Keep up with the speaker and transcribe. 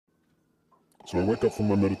So I wake up from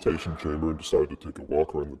my meditation chamber and decide to take a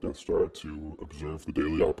walk around the Death Star to observe the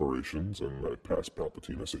daily operations, and I pass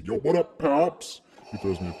Palpatine. I say, "Yo, what up, Palps?" He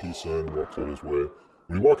throws me a peace sign and walks on his way.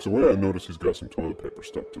 When he walks away, I notice he's got some toilet paper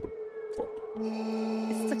stuck to the fuck.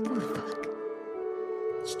 It's stuck to the fuck.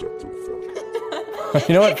 Stuck to the fuck.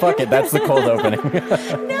 You know what? Fuck it. That's the cold opening.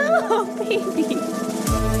 No, baby.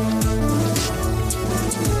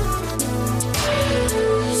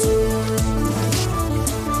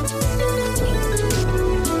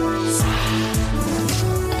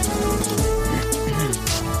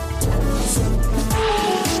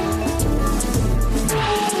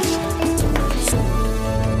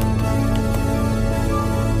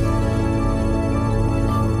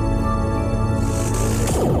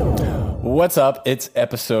 What's up? It's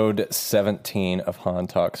episode 17 of Han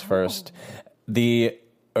Talks First. The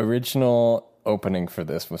original opening for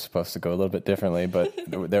this was supposed to go a little bit differently, but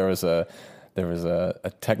there was a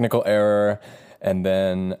technical error, and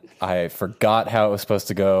then I forgot how it was supposed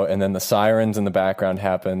to go, and then the sirens in the background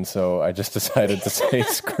happened, so I just decided to say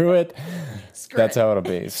screw it. That's how it'll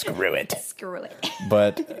be. Screw it. Screw it.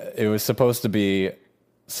 But it was supposed to be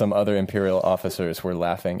some other Imperial officers were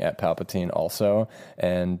laughing at Palpatine also,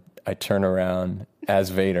 and I turn around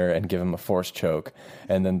as Vader and give him a force choke,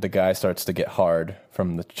 and then the guy starts to get hard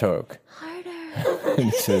from the choke. Harder. And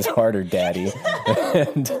he says, "Harder, daddy."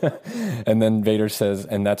 and then Vader says,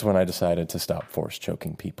 and that's when I decided to stop force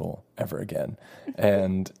choking people ever again.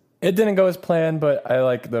 And it didn't go as planned, but I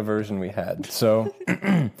like the version we had. So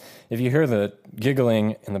if you hear the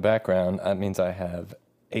giggling in the background, that means I have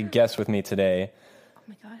a guest with me today. Oh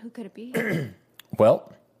my god, who could it be?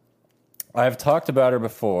 Well, I've talked about her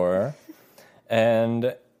before,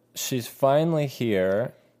 and she's finally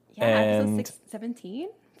here. Yeah, and episode 17?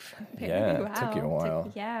 Yeah, Wow. it took you a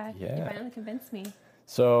while. Yeah, Yeah. you finally convinced me.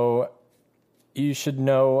 So you should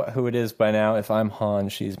know who it is by now. If I'm Han,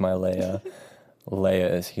 she's my Leia. Leia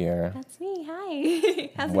is here. That's me. Hi.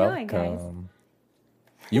 How's it Welcome. going, guys?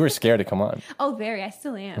 You were scared to come on. Oh, very. I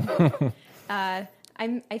still am. I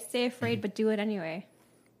stay afraid, but do it anyway.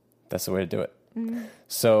 That's the way to do it.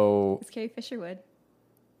 So, As Carrie Fisher would.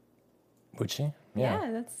 would she? Yeah,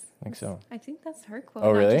 I that's. think so. I think that's her quote.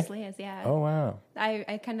 Oh, not really? Just Leia's, yeah. Oh, wow.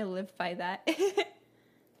 I kind of live by that.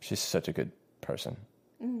 She's such a good person.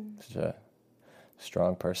 Such a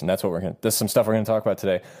strong person. That's what there's some stuff we're going to talk about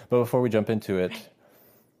today. But before we jump into it,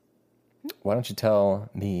 why don't you tell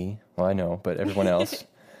me, well, I know, but everyone else,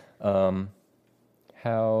 how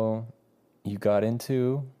you got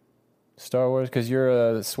into Star Wars? Because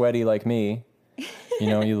you're a sweaty like me. You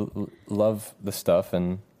know, you love the stuff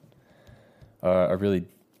and are really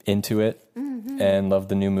into it and love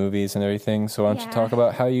the new movies and everything. So why don't you talk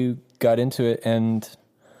about how you got into it? And,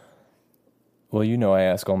 well, you know, I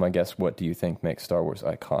ask all my guests, what do you think makes Star Wars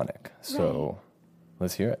iconic? So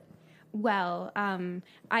let's hear it. Well,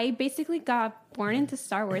 I basically got born into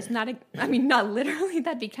Star Wars. Not literally.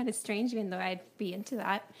 That'd be kind of strange, even though I'd be into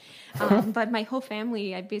that. But my whole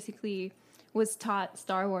family, I basically was taught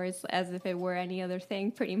Star Wars as if it were any other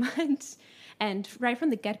thing, pretty much. And right from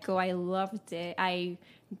the get-go, I loved it. I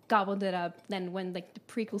gobbled it up. Then when the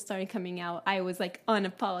prequels started coming out, I was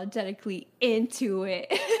unapologetically into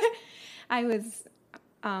it. I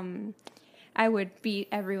would beat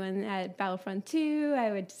everyone at Battlefront 2.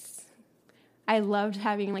 I loved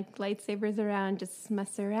having lightsabers around, just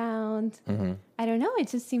mess around. Mm-hmm. I don't know. It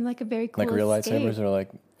just seemed like a very cool Like real escape. lightsabers or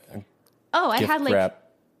I gift had wrap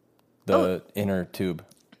the inner tube.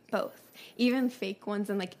 both. Even fake ones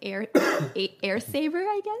and air saber,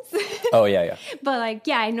 I guess. Oh, yeah. But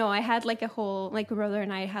I know I had a whole, my brother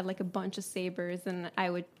and I had a bunch of sabers, and I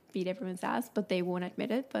would beat everyone's ass, but they won't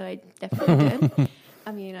admit it, but I definitely did.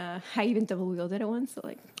 I mean, I even double wielded it once, so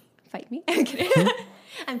fight me. I'm kidding.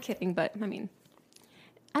 I'm kidding, but I mean,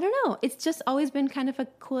 I don't know. It's just always been kind of a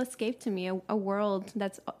cool escape to me, a world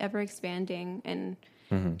that's ever expanding and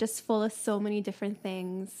just full of so many different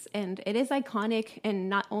things. And it is iconic, and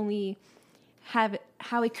not only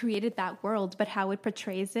how it created that world, but how it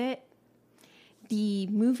portrays it. The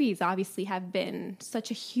movies obviously have been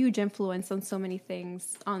such a huge influence on so many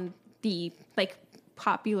things on the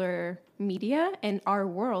popular media and our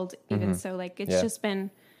world, even so. It's just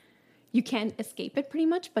been, you can't escape it pretty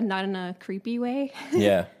much, but not in a creepy way.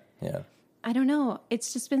 Yeah. I don't know.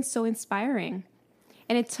 It's just been so inspiring.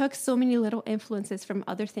 And it took so many little influences from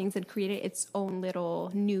other things and created its own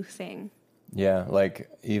little new thing. Yeah,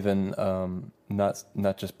 even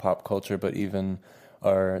not just pop culture, but even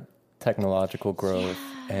our technological growth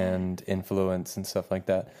and influence and stuff like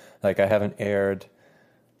that. I haven't aired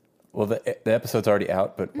Well, the episode's already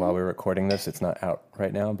out, but while we're recording this, it's not out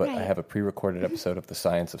right now. But I Right. have a pre-recorded episode of The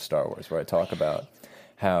Science of Star Wars where I talk about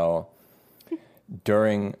how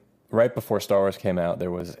right before Star Wars came out,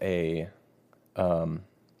 there was a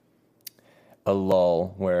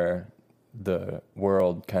lull where the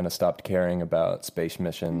world kind of stopped caring about space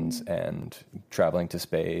missions and traveling to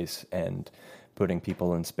space and putting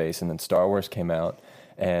people in space. And then Star Wars came out,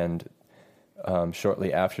 and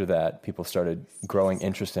shortly after that, people started growing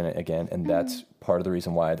interest in it again. And that's part of the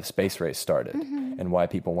reason why the space race started and why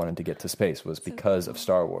people wanted to get to space was because of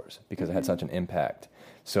Star Wars, because it had such an impact.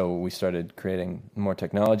 So we started creating more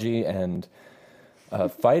technology and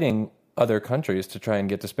fighting other countries to try and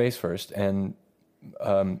get to space first, and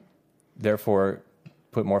therefore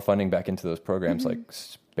put more funding back into those programs like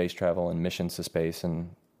space travel and missions to space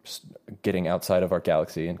and getting outside of our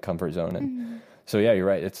galaxy and comfort zone. And so, yeah, you're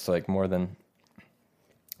right. It's like more than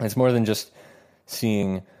just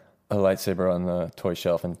seeing a lightsaber on the toy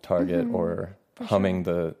shelf in Target or humming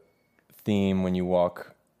the theme when you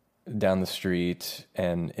walk down the street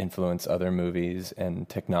and influence other movies and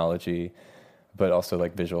technology, but also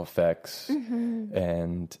like visual effects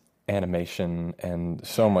and animation and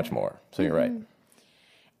so much more. So you're right.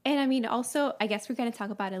 And I mean, also, I guess we're going to talk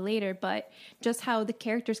about it later, but just how the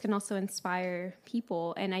characters can also inspire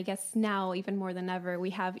people. And I guess now, even more than ever, we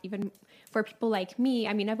have even for people like me,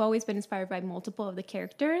 I mean, I've always been inspired by multiple of the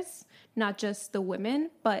characters, not just the women,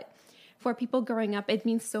 but for people growing up, it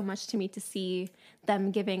means so much to me to see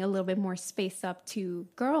them giving a little bit more space up to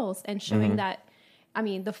girls and showing that, I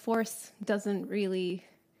mean, the Force doesn't really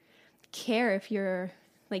care if you're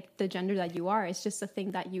like the gender that you are. It's just a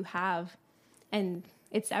thing that you have, and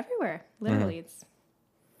it's everywhere. Literally,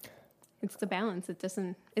 it's the balance.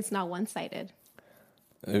 It's not one-sided.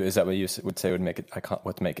 Is that what you would say would make it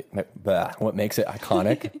what makes it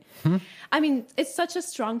iconic? I mean, it's such a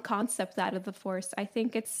strong concept, that of the Force. I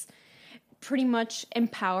think it's pretty much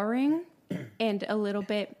empowering and a little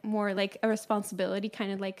bit more like a responsibility,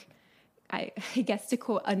 kind of like, I guess to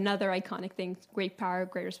quote another iconic thing, great power,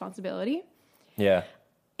 great responsibility. Yeah.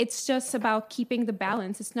 It's just about keeping the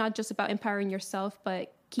balance. It's not just about empowering yourself,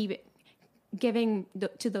 but giving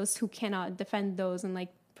to those who cannot defend those, and like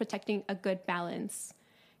protecting a good balance,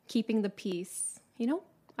 keeping the peace. You know,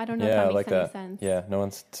 I don't know if that makes like any that. sense. Yeah, no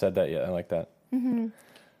one's said that yet. I like that.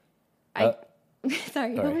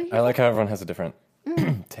 Sorry. I like how everyone has a different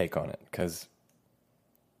take on it, because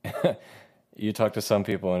you talk to some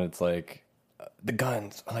people and it's like the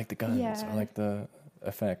guns. I like the guns. Yeah. I like the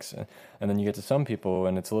effects, and then you get to some people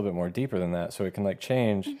and it's a little bit more deeper than that. So it can like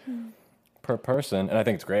change per person, and I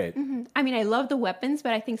think it's great. I mean, I love the weapons,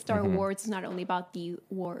 but I think Star Wars is not only about the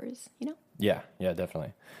wars. You know. Yeah,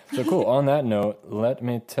 definitely. So cool. On that note, let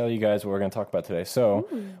me tell you guys what we're going to talk about today. So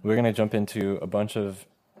we're going to jump into a bunch of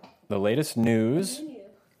the latest news,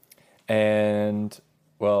 and,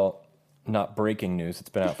 well, not breaking news. It's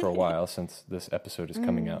been out for a while since this episode is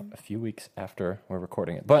coming out a few weeks after we're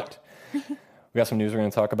recording it. But we got some news we're going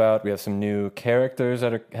to talk about. We have some new characters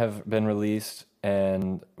that have been released,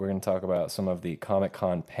 and we're going to talk about some of the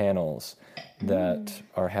Comic-Con panels that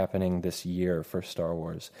are happening this year for Star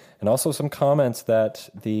Wars. And also some comments that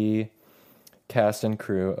the cast and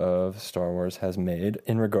crew of Star Wars has made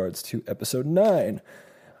in regards to Episode 9.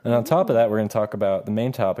 And on top of that, we're going to talk about the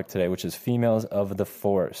main topic today, which is females of the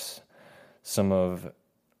Force. Some of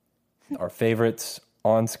our favorites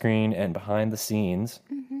on screen and behind the scenes,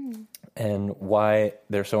 and why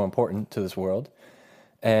they're so important to this world.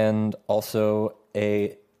 And also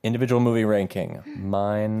a individual movie ranking,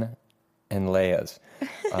 mine and Leia's.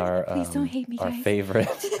 Our, Please don't hate me, our guys.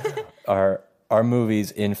 favorite, our movies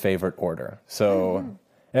in favorite order. So,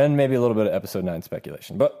 and maybe a little bit of Episode 9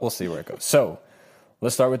 speculation, but we'll see where it goes. So,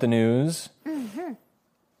 let's start with the news.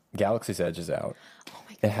 Galaxy's Edge is out. Oh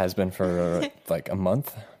my God. It has been for like a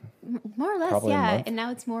month, More or less, Probably a yeah. month. And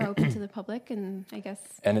now it's more open to the public, and I guess.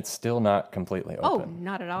 and it's still not completely Oh, open.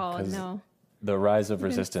 not at all. 'Cause No. The Rise of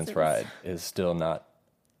Resistance Resistance. ride is still not,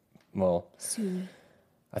 well, Soon.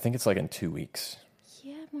 I think it's like in 2 weeks.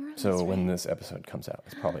 Yeah, more or less. So when this episode comes out,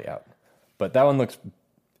 it's probably out. But that one looks,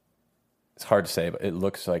 it's hard to say, but it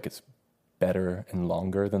looks like it's better and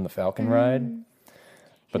longer than the Falcon ride.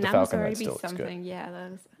 But the that must Falcon already ride be still looks good. something. Yeah,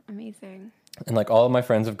 that was amazing. And like all of my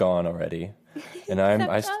friends have gone already. And I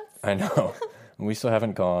Except us. I know. We still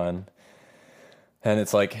haven't gone. And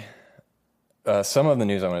it's like, some of the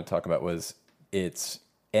news I want to talk about was it's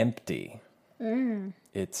empty.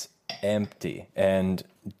 It's empty. And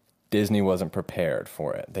Disney wasn't prepared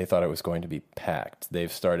for it. They thought it was going to be packed.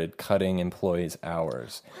 They've started cutting employees'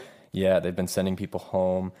 hours. Yeah, they've been sending people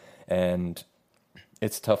home, and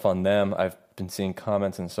it's tough on them. I've been seeing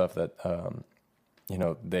comments and stuff that,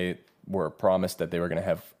 they were promised that they were going to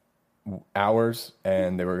have hours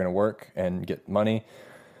and they were going to work and get money.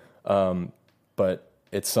 But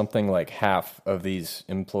it's something like half of these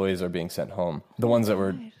employees are being sent home. The ones that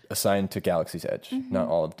were assigned to Galaxy's Edge, not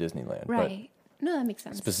all of Disneyland. Right. No, that makes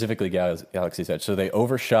sense. Specifically Galaxy's Edge. So they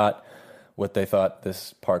overshot what they thought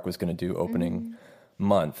this park was going to do opening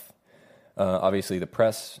month. Obviously, the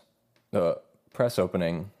press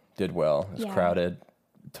opening did well. It was crowded,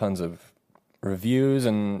 tons of reviews,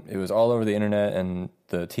 and it was all over the internet and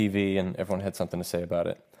the TV, and everyone had something to say about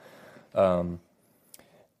it.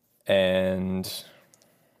 And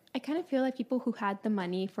I kind of feel like people who had the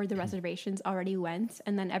money for the reservations already went,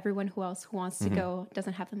 and then everyone who wants to go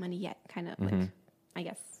doesn't have the money yet. Kind of like, I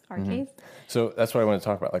guess, our case. So that's what I want to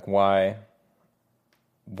talk about, like why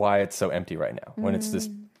it's so empty right now when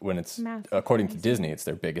it's Massive, according to Disney, it's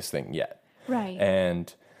their biggest thing yet. Right.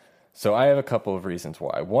 And so I have a couple of reasons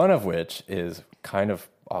why. One of which is kind of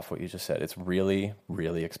off what you just said. It's really,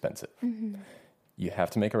 really expensive. You have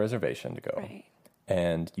to make a reservation to go. Right.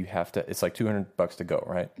 And you have to, it's like $200 to go,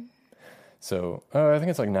 right? So I think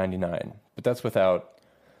it's like $99, but that's without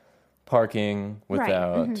parking,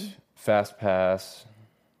 without Fast Pass.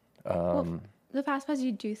 The Fast Pass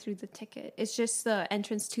you do through the ticket. It's just the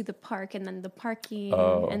entrance to the park and then the parking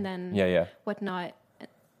and then whatnot.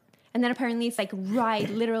 And then apparently it's like right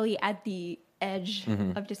literally at the edge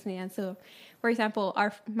of Disneyland. So, for example,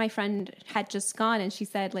 my friend had just gone and she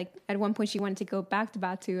said like at one point she wanted to go back to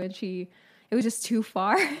Batu and it was just too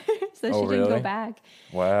far. So she didn't go back.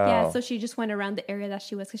 Wow. Yeah, so she just went around the area that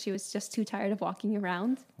she was because she was just too tired of walking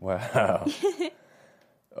around. Wow.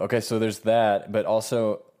 Okay, so there's that, but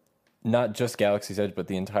also not just Galaxy's Edge, but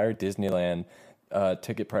the entire Disneyland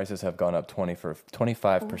ticket prices have gone up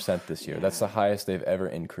 25% this year. That's the highest they've ever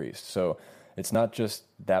increased. So it's not just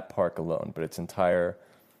that park alone, but its entire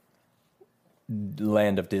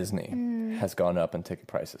land of Disney has gone up in ticket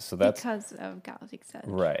prices. So that's because of Galaxy's Edge.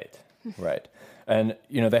 Right. And,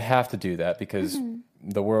 they have to do that because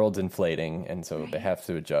the world's inflating, and so they have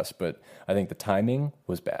to adjust. But I think the timing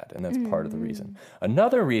was bad, and that's part of the reason.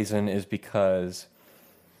 Another reason is because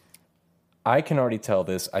I can already tell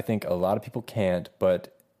this. I think a lot of people can't,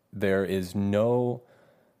 but there is no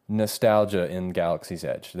nostalgia in Galaxy's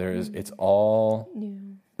Edge. It's all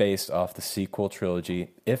based off the sequel trilogy,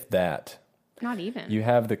 if that. Not even. You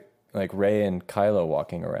have the Rey and Kylo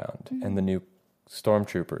walking around and the new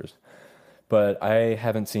stormtroopers. But I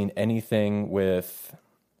haven't seen anything with,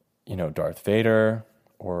 Darth Vader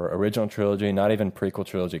or original trilogy, not even prequel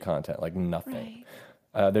trilogy content, like nothing.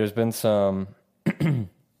 Right. There's been some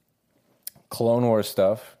Clone Wars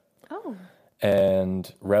stuff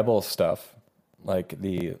and Rebel stuff, like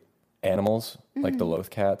the animals, like the Loth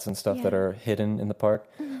cats and stuff that are hidden in the park.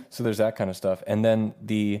 So there's that kind of stuff. And then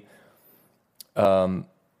the, what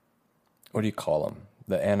do you call them?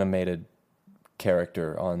 The animated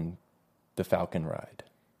character on the Falcon ride.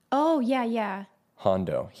 Oh, yeah.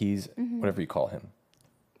 Hondo. He's whatever you call him.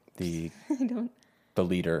 The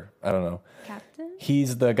leader. I don't know. Captain?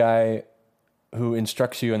 He's the guy who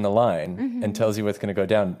instructs you in the line and tells you what's going to go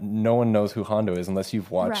down. No one knows who Hondo is unless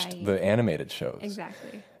you've watched the animated shows.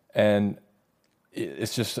 Exactly. And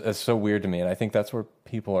it's so weird to me. And I think that's where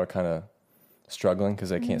people are kind of struggling because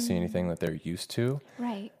they can't see anything that they're used to.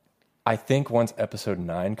 Right. I think once episode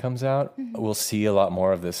 9 comes out, we'll see a lot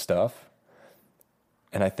more of this stuff.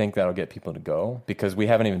 And I think that'll get people to go because we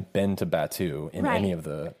haven't even been to Batu in any of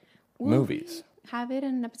the movies. Have it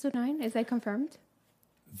in episode 9? Is that confirmed?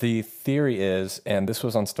 The theory is, and this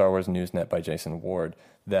was on Star Wars Newsnet by Jason Ward,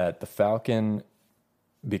 that the Falcon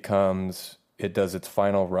does its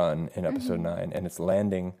final run in episode 9 and its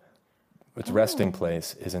resting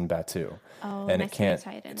place is in Batu. Oh, and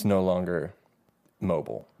it's no longer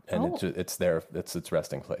mobile. And it's there, it's its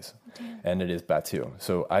resting place. Damn. And it is Batu.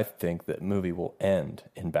 So I think that movie will end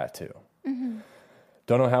in Batu.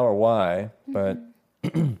 Don't know how or why, but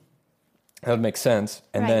that would make sense.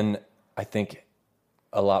 And then I think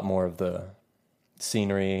a lot more of the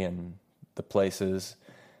scenery and the places,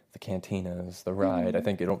 the cantinas, the ride, I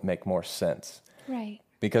think it'll make more sense. Right.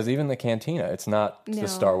 Because even the cantina, it's not the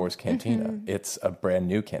Star Wars cantina. It's a brand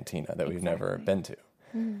new cantina that we've never been to.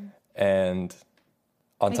 And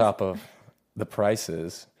on top of the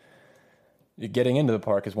prices, getting into the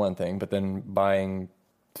park is one thing, but then buying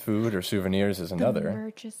food or souvenirs is another. The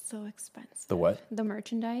merch is so expensive. The what? The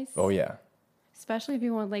merchandise. Oh, yeah. Especially if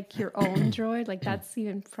you want like your own droid. Like that's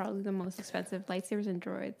even probably the most expensive, lightsabers and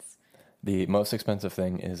droids. The most expensive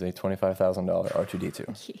thing is a $25,000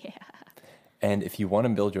 R2-D2. Yeah. And if you want to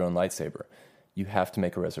build your own lightsaber, you have to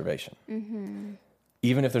make a reservation.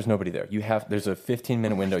 even if there's nobody there, there's a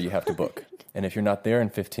 15-minute window you have to book. And if you're not there in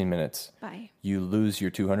 15 minutes, Bye. you lose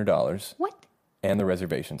your $200 What? and the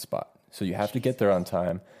reservation spot. So you have to get there on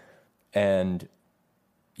time, and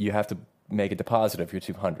you have to make a deposit of your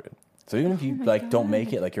 200. So even if you don't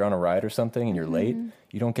make it, like you're on a ride or something and you're late,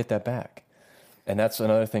 you don't get that back. And that's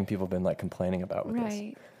another thing people have been like complaining about with this.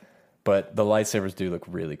 Right. But the lightsabers do look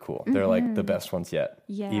really cool. They're like the best ones yet.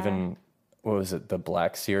 Yeah. Even, what was it? The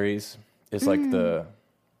Black Series is like I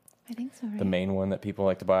think so, right? the main one that people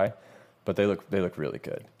like to buy, but they look really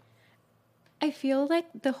good. I feel like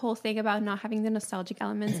the whole thing about not having the nostalgic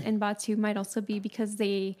elements in Batu might also be because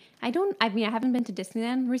I haven't been to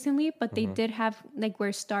Disneyland recently, but they did have, like,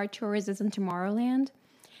 where Star Tours is in Tomorrowland.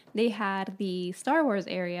 They had the Star Wars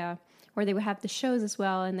area where they would have the shows as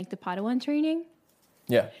well and, like, the Padawan training.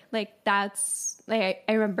 Yeah. Like, that's, like,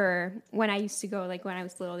 I remember when I used to go, like, when I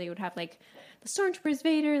was little, they would have, like, the Stormtroopers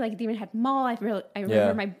Vader, like, they even had Maul. I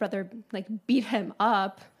remember my brother, like, beat him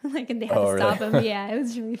up, like, and they had to stop him. Yeah, it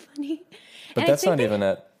was really funny. But that's not even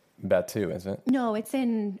at Batu, is it? No, it's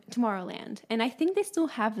in Tomorrowland. And I think they still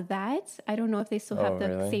have that. I don't know if they still have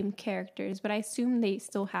the same characters, but I assume they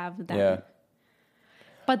still have that. Yeah.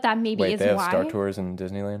 But that maybe Wait, is they have why. Star Tours in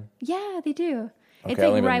Disneyland? Yeah, they do. Okay, It's I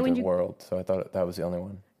only like right been when to you World, so I thought that was the only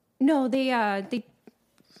one. No, they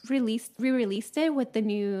re-released it with the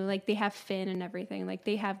new, like, they have Finn and everything. Like,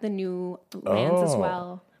 they have the new lands as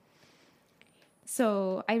well.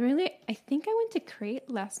 So I think I went to Crate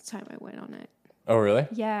last time I went on it. Oh, really?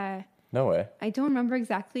 Yeah. No way. I don't remember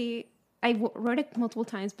exactly. I rode it multiple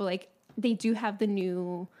times, but, like, they do have the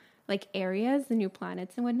new, like, areas, the new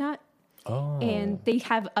planets and whatnot. Oh. And they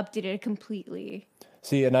have updated it completely.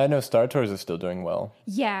 See, and I know Star Tours is still doing well.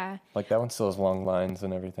 Yeah. Like, that one still has long lines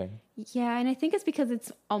and everything. Yeah, and I think it's because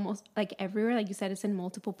it's almost, like, everywhere. Like you said, it's in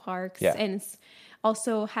multiple parks. Yeah. And it's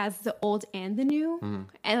also has the old and the new.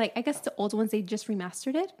 And, like, I guess the old ones, they just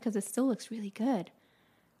remastered it because it still looks really good.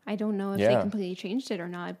 I don't know if they completely changed it or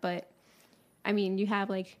not, but I mean, you have,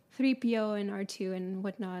 like, 3PO and R2 and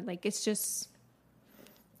whatnot. Like, it's just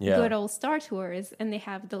good old Star Tours. And they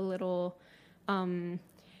have the little,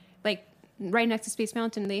 like, right next to Space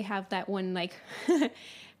Mountain, they have that one, like,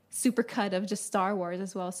 super cut of just Star Wars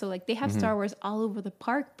as well. So, like, they have Star Wars all over the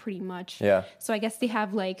park pretty much. Yeah. So I guess they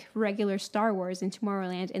have, like, regular Star Wars in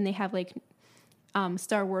Tomorrowland, and they have, like,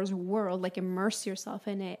 Star Wars World, like, immerse yourself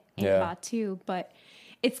in it in Batu. But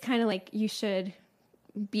it's kind of like you should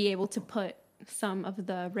be able to put some of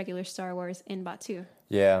the regular Star Wars in Batu.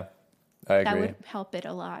 Yeah, I agree. That would help it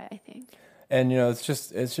a lot, I think. And, you know, it's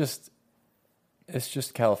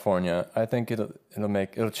just California. I think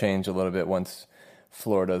it'll change a little bit once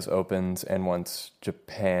Florida's opens and once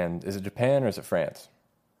Japan. Is it Japan or is it France?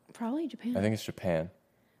 Probably Japan. I think it's Japan.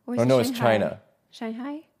 Or is Oh it no, it's Shanghai? China.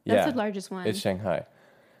 Shanghai? Yeah, That's the largest one. It's Shanghai.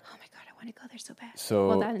 Oh my god, I want to go there so bad. So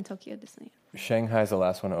well, that in Tokyo Disney. Shanghai's the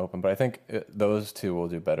last one to open, but I think those two will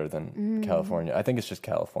do better than California. I think it's just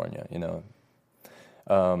California, you know.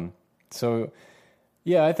 So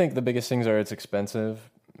yeah, I think the biggest things are it's expensive.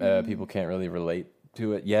 People can't really relate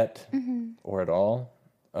to it yet or at all.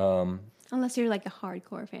 Unless you're like a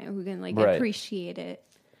hardcore fan who can like Right. appreciate it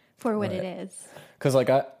for what it is. Because like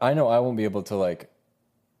I know I won't be able to like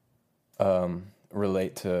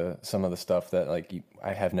relate to some of the stuff that like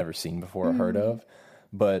I have never seen before or heard of,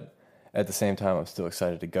 but at the same time I'm still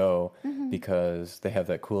excited to go because they have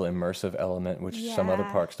that cool immersive element which some other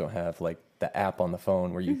Yeah. parks don't have, like the app on the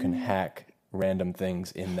phone where you can hack random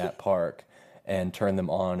things in that park and turn them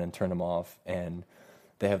on and turn them off, and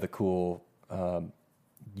they have the cool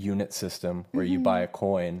unit system where you buy a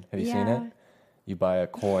coin. Have you seen it? Yeah. You buy a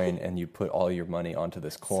coin and you put all your money onto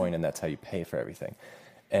this coin, and that's how you pay for everything.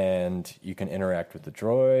 And you can interact with the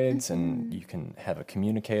droids, and you can have a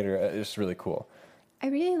communicator. It's really cool. I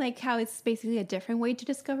really like how it's basically a different way to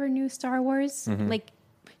discover new Star Wars. Like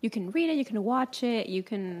you can read it, you can watch it, you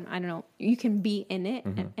can, I don't know, you can be in it.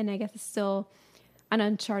 And I guess it's still an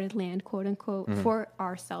uncharted land, quote unquote, for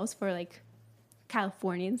ourselves, for like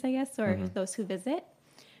Californians, I guess, or those who visit.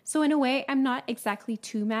 So in a way, I'm not exactly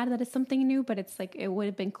too mad that it's something new, but it's like, it would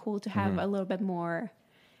have been cool to have a little bit more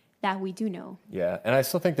that we do know. Yeah, and I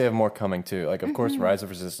still think they have more coming too. Like, of course, Rise of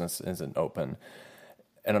Resistance isn't open,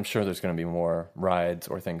 and I'm sure there's going to be more rides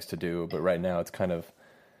or things to do. But right now, it's kind of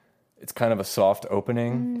a soft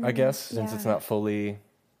opening, I guess, since it's yeah. not fully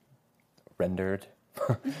rendered.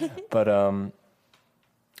 But I'm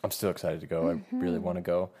still excited to go. I really want to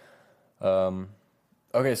go.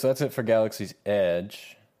 Okay, so that's it for Galaxy's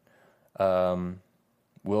Edge.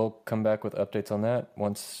 We'll come back with updates on that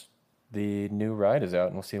once the new ride is out,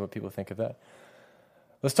 and we'll see what people think of that.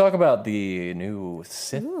 Let's talk about the new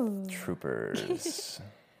Sith Troopers.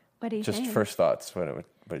 What do you Just think? first thoughts. What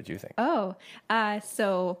did you think? Oh,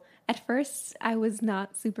 so at first I was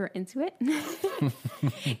not super into it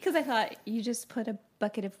because I thought you just put a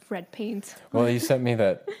bucket of red paint. Well, you sent me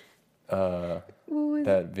that What was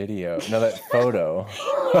that video, no, that photo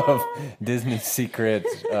of Disney's secret.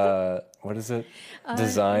 What is it?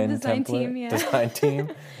 Design design template, team, yeah. design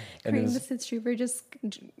team. And it creating the was, Sith Trooper just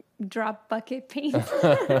drop bucket paint.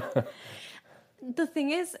 The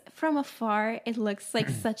thing is, from afar, it looks like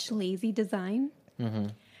such lazy design. Mm-hmm.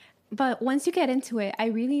 But once you get into it, I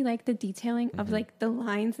really like the detailing of Mm-hmm. like the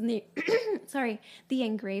lines and the the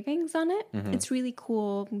engravings on it. Mm-hmm. It's really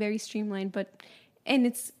cool, very streamlined, and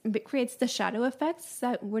it creates the shadow effects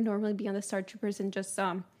that would normally be on the Star Troopers and just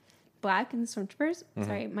black and the Stormtroopers. Mm-hmm.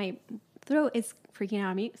 Sorry, my throat is freaking out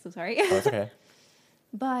on me. So sorry. oh, it's okay.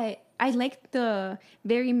 But I like the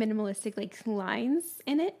very minimalistic like lines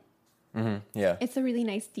in it. Yeah. It's a really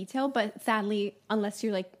nice detail, but sadly, unless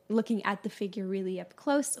you're like looking at the figure really up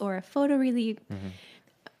close or a photo really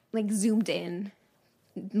like zoomed in,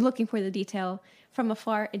 looking for the detail from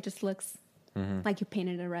afar, it just looks like you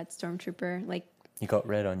painted a red stormtrooper. Like, You got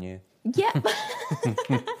red on you. yeah.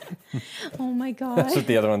 Oh my god. That's what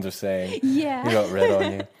the other ones are saying. You Yeah. got red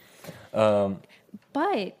on you.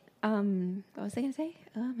 But what was I gonna say?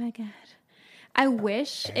 Oh my god. I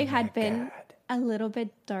wish it had been God. a little bit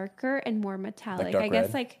darker and more metallic. dark I guess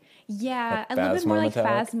red? like yeah, Like a little bit more Phasma like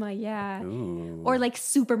metallic? Phasma, yeah. Ooh. Or like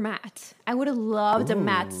super matte. I would have loved a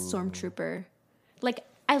matte stormtrooper. Like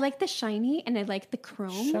I like the shiny and I like the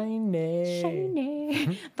chrome.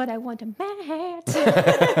 Shiny. But I want a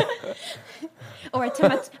matte. Or a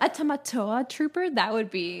Tamatoa trooper. That would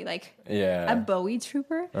be like Yeah. a Bowie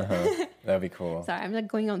trooper. That'd be cool. Sorry, I'm like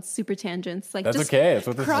going on super tangents. Like That's just okay. That's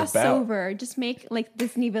what this is about. crossover. Just make like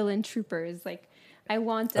Disney villain troopers. Like I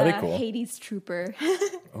want a That'd be cool. Hades trooper.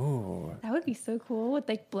 Ooh. That would be so cool with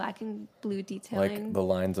like black and blue detailing. Like the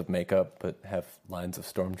lines of makeup, but have lines of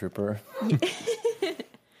Stormtrooper.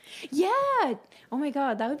 Yeah. Oh my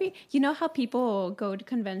god, that would be. You know how people go to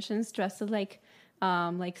conventions dressed as like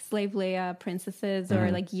slave Leia princesses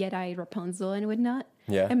or like Jedi Rapunzel and whatnot.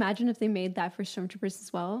 Yeah. Imagine if they made that for stormtroopers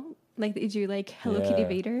as well. Like they do like Hello Kitty Yeah.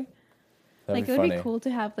 Vader. That'd Like be it would funny. be cool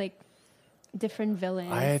to have like different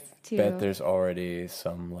villains. I too. bet there's already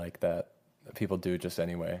some like that people do just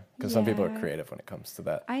anyway. Because some people are Yeah. creative when it comes to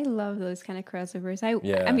that. I love those kind of crossovers.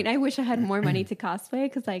 Yeah. I mean, I wish I had more money to cosplay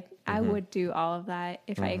because, like, I Mm-hmm. would do all of that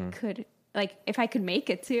if I could, like, if I could make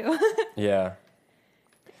it too. Yeah.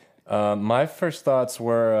 My first thoughts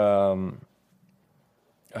were,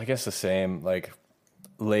 I guess the same, like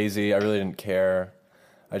lazy. I really didn't care.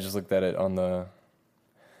 I just looked at it on the,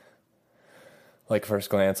 like first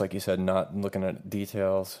glance, like you said, not looking at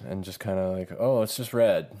details and just kind of like, oh, it's just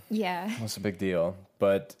red. Yeah. What's the big deal?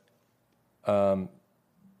 But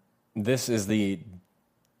this is the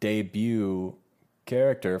debut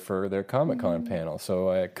character for their Comic-Con panel. So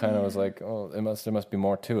I kind of was like, oh, there must be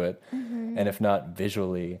more to it. And if not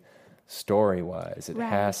visually, story-wise, it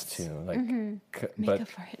has Right. to. Like, Make but up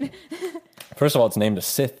for it. first of all, it's named a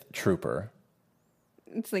Sith Trooper.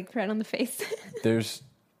 It's like right on the face. There's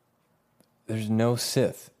no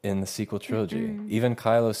Sith in the sequel trilogy. Even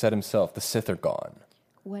Kylo said himself, the Sith are gone.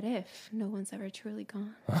 What if no one's ever truly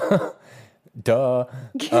gone? Duh.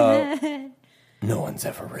 No one's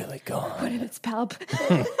ever really gone. What if it's Palp?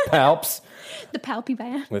 Palps The Palpy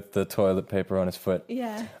band. with the toilet paper on his foot.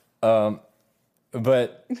 Yeah.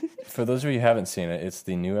 But for those of you who haven't seen it, it's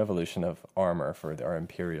the new evolution of armor for our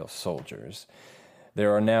Imperial soldiers.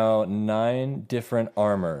 There are now 9 different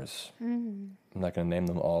armors. I'm not going to name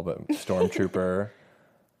them all, but Stormtrooper,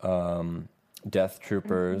 Death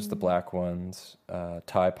Troopers, the black ones,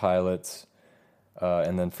 TIE pilots,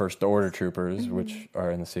 and then First Order Troopers, which are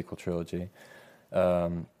in the sequel trilogy,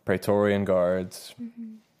 Praetorian Guards,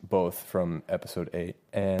 both from Episode 8,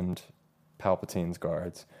 and Palpatine's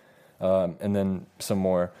Guards, and then some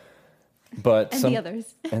more. But And the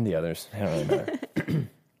others. And the others. They don't really matter.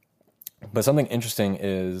 But something interesting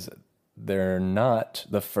is they're not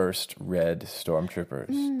the first red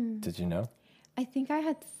stormtroopers. Did you know? I think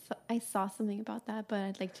I saw something about that, but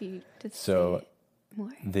I'd like to So- say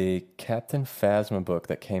more. The Captain Phasma book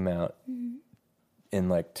that came out in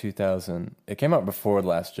like 2000, it came out before The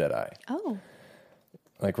Last Jedi. Oh.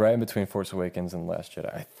 Like right in between Force Awakens and The Last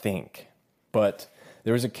Jedi, I think. But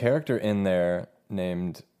there was a character in there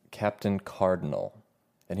named Captain Cardinal,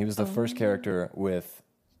 and he was the first character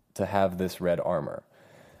to have this red armor.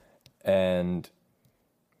 And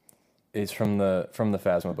it's from the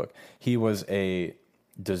Phasma book. He was a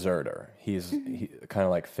deserter. He's kind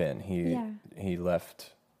of like Finn. Yeah. He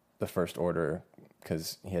left the First Order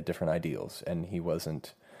because he had different ideals, and he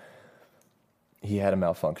had a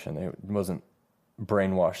malfunction. He wasn't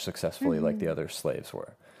brainwashed successfully like the other slaves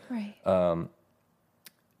were. Right.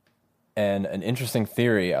 And an interesting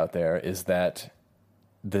theory out there is that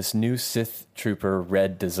this new Sith Trooper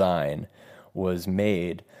red design was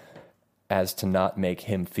made as to not make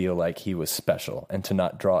him feel like he was special and to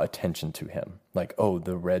not draw attention to him. Like, oh,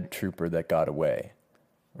 the red trooper that got away.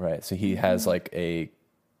 Right? So he has like a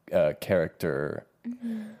character...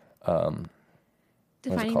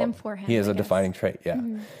 Defining them for him. He has I a guess. defining trait, yeah.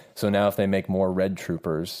 So now if they make more red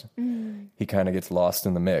troopers, he kind of gets lost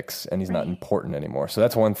in the mix and he's not Right. important anymore. So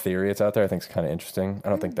that's one theory that's out there I think is kind of interesting. I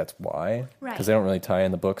don't think that's why, Right. because they don't really tie in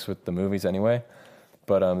the books with the movies anyway.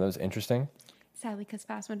 But that was interesting. Sadly, because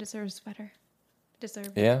Phasma deserves better.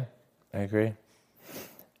 Yeah, I agree.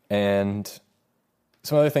 And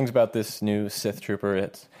some other things about this new Sith Trooper,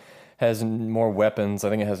 it has more weapons. I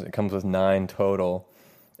think it comes with 9 total.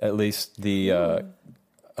 At least the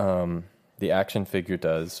action figure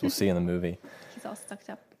does. We'll see in the movie. He's all stuck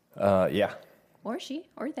up. Yeah. Or she,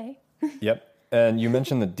 or they. Yep. And you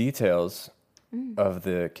mentioned the details of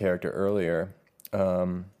the character earlier.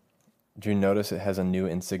 Do you notice it has a new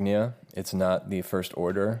insignia? It's not the First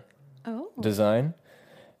Order Oh. design,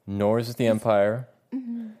 nor is it the Empire.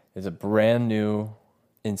 It's a brand new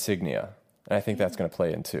insignia. And I think that's going to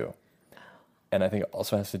play in too. And I think it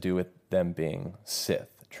also has to do with them being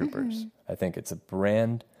Sith troopers. I think it's a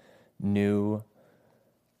brand new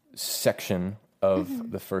section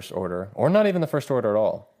of the First Order, or not even the First Order at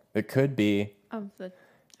all. It could be Of the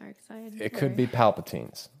dark side. It could be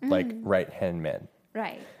Palpatine's, like right-hand men.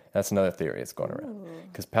 Right. That's another theory that's going around.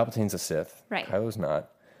 Because Palpatine's a Sith. Right. Kylo's not.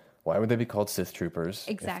 Why would they be called Sith troopers if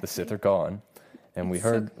Exactly. the Sith are gone? And we It's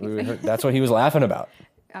so heard creepy. that's what he was laughing about.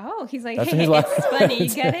 Oh, he's like, That's what hey, he's it's funny. You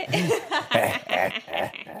get it?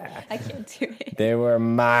 I can't do it. They were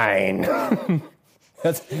mine.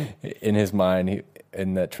 That's in his mind.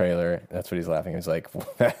 In that trailer, that's what he's laughing. He's like,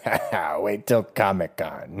 "Wait till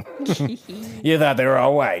Comic-Con. You thought they were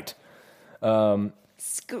all white."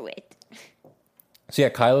 Screw it. So yeah,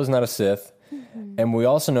 Kylo's not a Sith, and we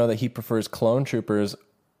also know that he prefers clone troopers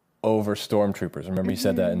over stormtroopers. Remember, he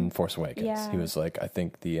said that in Force Awakens. Yeah. He was like, "I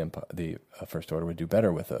think the First Order would do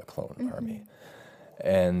better with a clone army."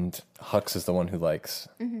 And Hux is the one who likes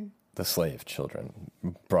the slave children,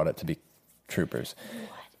 brought it to be troopers.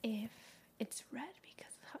 What if it's red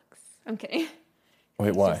because of Hux? I'm kidding. Wait,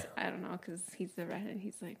 It's why? just- I don't know, because he's the red and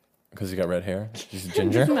he's like, Because he got red hair? He's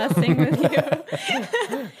ginger? just messing with you.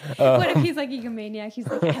 What if he's like a egomaniac? He's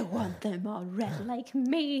like, I want them all red like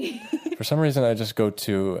me. For some reason, I just go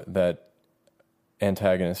to that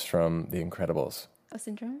antagonist from The Incredibles. Oh,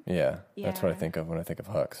 Syndrome? Yeah, that's what I Yeah. think of when I think of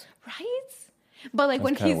Hux. Right? But like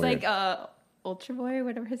when kinda he's weird. like Ultra Boy or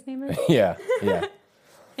whatever his name is. Yeah, yeah,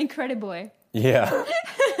 Incrediboy. yeah.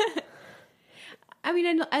 I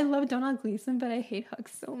mean, I love Donald Gleason, but I hate Hux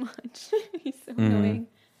so much. He's so annoying.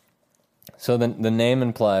 So the name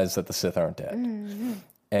implies that the Sith aren't dead.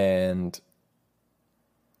 And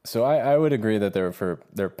so I would agree that they're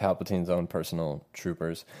Palpatine's own personal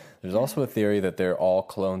troopers. There's also a theory that they're all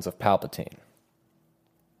clones of Palpatine.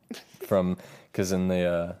 Because in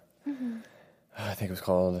the, I think it was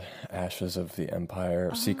called Ashes of the Empire,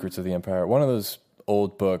 or Secrets of the Empire. One of those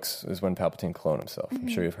old books is when Palpatine cloned himself. I'm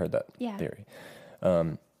sure you've heard that Yeah. theory.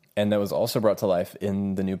 And that was also brought to life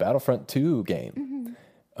in the new Battlefront 2 game.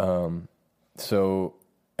 So,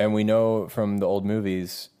 and we know from the old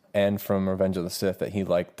movies and from Revenge of the Sith that he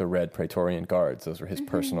liked the red Praetorian guards. Those were his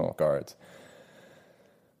personal guards.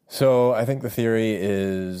 So I think the theory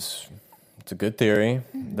is, it's a good theory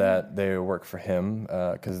that they work for him,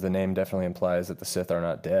 because the name definitely implies that the Sith are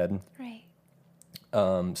not dead. Right.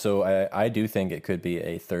 So I do think it could be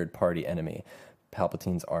a third-party enemy,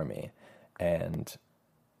 Palpatine's army, and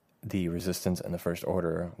the Resistance and the First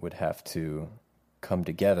Order would have to come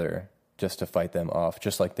together just to fight them off,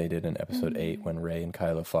 just like they did in Episode 8 when Rey and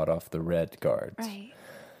Kylo fought off the Red Guards. Right.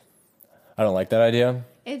 I don't like that idea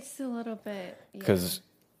It's a little bit. Yeah. because,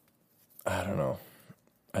 I don't know,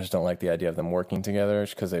 I just don't like the idea of them working together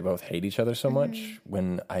because they both hate each other so much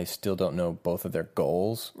when I still don't know both of their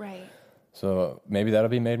goals. Right. So maybe that'll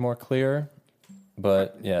be made more clear.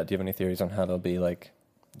 But yeah, do you have any theories on how they'll be like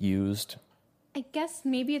used? I guess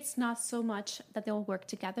maybe it's not so much that they'll work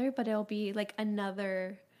together, but it'll be like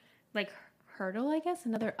another, like hurdle, I guess,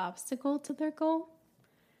 another obstacle to their goal.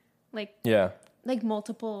 Like Yeah.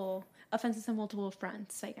 multiple offenses on multiple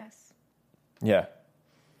fronts, I guess. Yeah.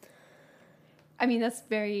 I mean,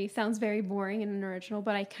 sounds very boring and unoriginal,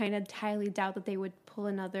 but I kind of highly doubt that they would pull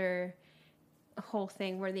another whole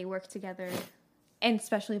thing where they work together, and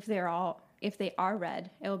especially if they are red,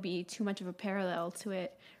 it'll be too much of a parallel to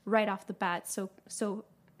it right off the bat. So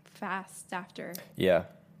fast after. Yeah,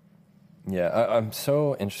 I'm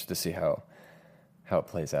so interested to see how it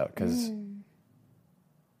plays out because,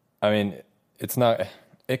 I mean, it's not.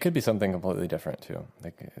 It could be something completely different too.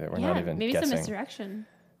 Like we're not even maybe guessing. some misdirection.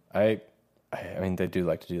 I mean, they do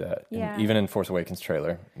like to do that. Yeah. Even in Force Awakens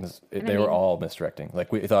trailer, they were all misdirecting.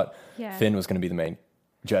 Like we thought Finn was going to be the main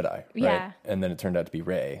Jedi, right? Yeah. And then it turned out to be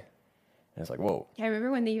Rey. And it's like, whoa. Yeah, I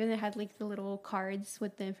remember when they even had like the little cards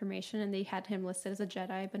with the information, and they had him listed as a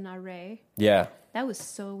Jedi, but not Rey. Yeah. That was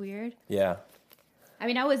so weird. Yeah. I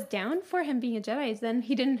mean, I was down for him being a Jedi. Then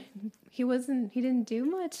he didn't do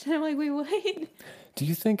much. And I'm like, wait, what? Do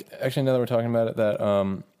you think, actually, now that we're talking about it,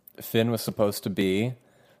 that Finn was supposed to be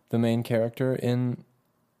the main character in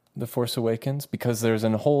The Force Awakens? Because there's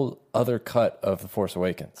a whole other cut of The Force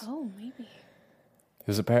Awakens. Oh, maybe.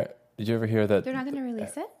 There's did you ever hear that? They're not going to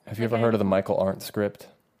release it? Have you ever heard of the Michael Arndt script?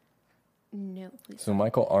 No, please. So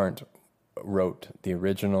Michael Arndt wrote the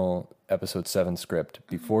original Episode 7 script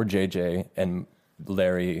before JJ and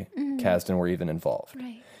Larry Kasdan were even involved.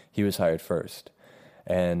 Right. He was hired first.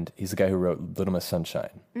 And he's the guy who wrote Little Miss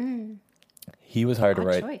Sunshine. He was hired to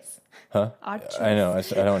write... Choice. Huh? Odd choice. I know. I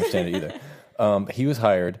don't understand it either. He was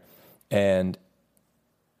hired, and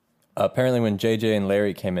apparently when JJ and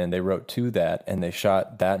Larry came in, they wrote to that, and they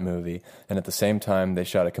shot that movie, and at the same time, they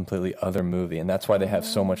shot a completely other movie, and that's why they have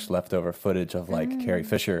so much leftover footage of, like, Carrie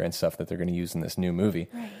Fisher and stuff that they're going to use in this new movie.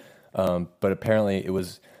 Right. But apparently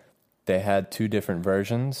they had two different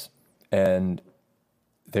versions, and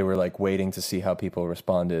they were, like, waiting to see how people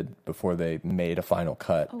responded before they made a final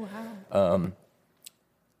cut. Oh, wow.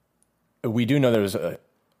 We do know there was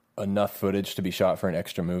enough footage to be shot for an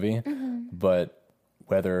extra movie, but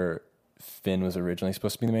whether Finn was originally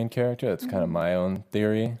supposed to be the main character, that's kind of my own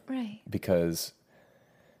theory. Right. Because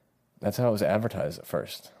that's how it was advertised at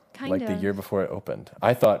first. Kind like the of. year before it opened.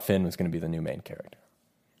 I thought Finn was going to be the new main character.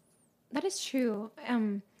 That is true.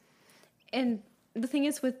 And the thing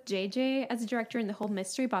is with JJ as a director and the whole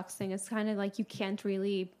mystery box thing, it's kind of like you can't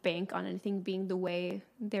really bank on anything being the way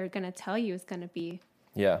they're going to tell you it's going to be.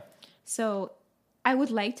 Yeah. So I would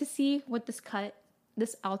like to see what this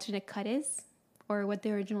alternate cut is, or what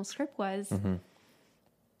the original script was.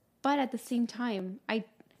 But at the same time, I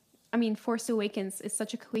mean, Force Awakens is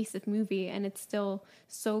such a cohesive movie, and it's still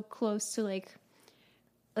so close to like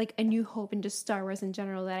A New Hope and just Star Wars in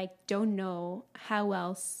general that I don't know how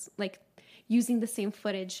else, like, using the same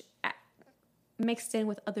footage mixed in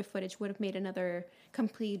with other footage would have made another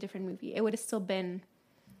completely different movie. It would have still been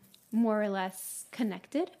more or less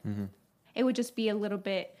connected. It would just be a little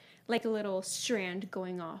bit like a little strand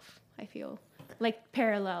going off, I feel. Like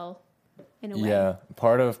parallel in a way. Yeah.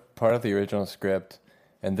 Part of the original script,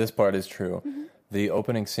 and this part is true, the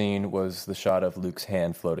opening scene was the shot of Luke's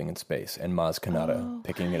hand floating in space and Maz Kanata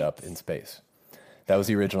picking it up in space. That was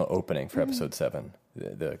the original opening for Episode 7.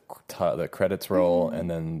 The credits roll, and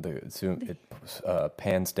then it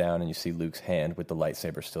pans down, and you see Luke's hand with the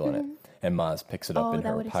lightsaber still in it. And Maz picks it up in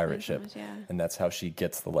her pirate ship. So much, yeah. And that's how she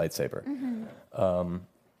gets the lightsaber.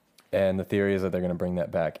 And the theory is that they're going to bring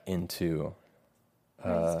that back into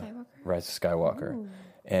Rise of Skywalker. Ooh.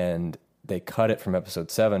 And they cut it from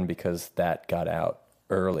Episode 7 because that got out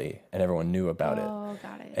early and everyone knew about it. Oh,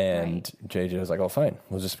 got it. And JJ was like, oh, fine.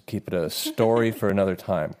 We'll just keep it a story for another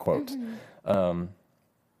time, quote.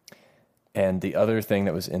 And the other thing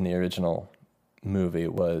that was in the original movie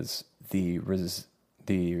was the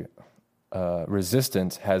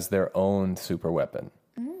Resistance has their own super weapon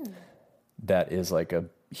that is like a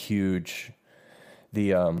huge...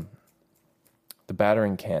 The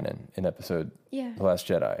battering cannon in episode The Last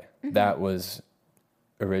Jedi, that was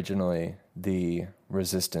originally the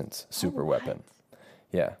Resistance super weapon.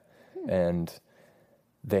 Yeah. And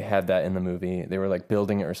they had that in the movie. They were like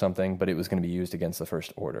building it or something, but it was going to be used against the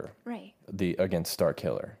First Order. Right. Against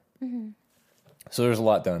Starkiller. So there's a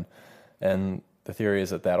lot done. And the theory is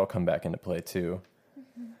that that'll come back into play too.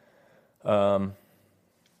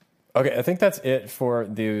 Okay, I think that's it for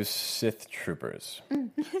those Sith Troopers.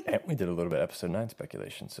 And we did a little bit of Episode 9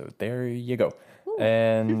 speculation, so there you go. Ooh.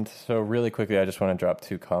 And so really quickly, I just want to drop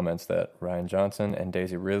two comments that Ryan Johnson and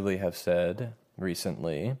Daisy Ridley have said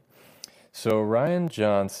recently. So Ryan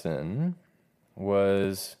Johnson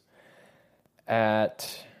was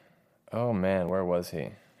at... Oh, man, where was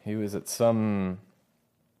he? He was at some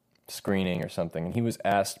screening or something, and he was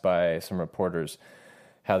asked by some reporters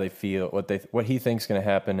how they feel, what he thinks going to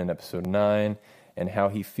happen in Episode 9, and how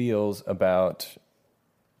he feels about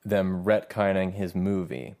them retconning his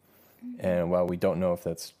movie. And while we don't know if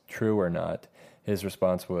that's true or not, his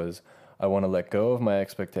response was, I want to let go of my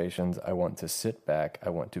expectations. I want to sit back. I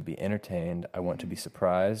want to be entertained. I want to be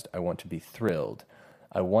surprised. I want to be thrilled.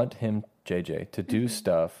 I want him, JJ, to do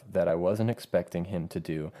stuff that I wasn't expecting him to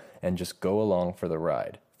do and just go along for the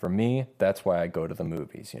ride. For me, that's why I go to the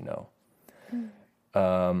movies, you know.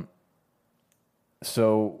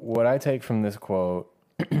 So what I take from this quote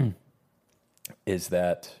is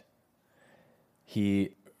that he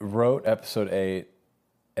wrote episode 8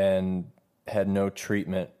 and had no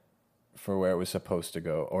treatment for where it was supposed to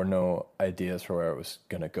go, or no ideas for where it was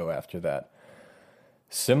going to go after that.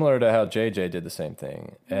 Similar to how JJ did the same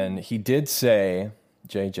thing. And he did say,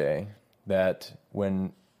 JJ, that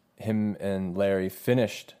when him and Larry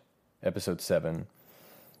finished episode 7,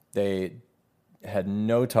 they had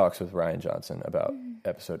no talks with Rian Johnson about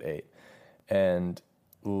episode 8. And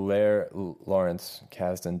Lawrence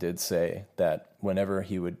Kasdan did say that whenever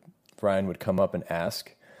Ryan would come up and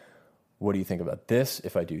ask, what do you think about this?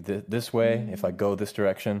 If I do this way, if I go this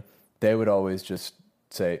direction, they would always just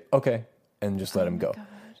say, okay, and just let him go. God.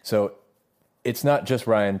 So it's not just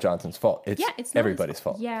Rian Johnson's fault. It's, It's everybody's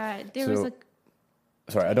fault. Yeah, there was a...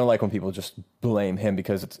 Sorry, I don't like when people just blame him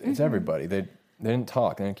because it's everybody. They didn't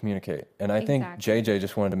talk, they didn't communicate. And I think JJ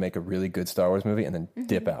just wanted to make a really good Star Wars movie and then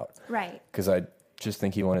dip out. Right. Because I just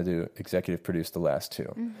think he wanted to executive produce the last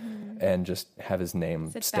 2 and just have his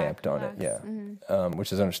name stamped on it. Yeah,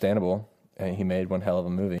 which is understandable. And he made one hell of a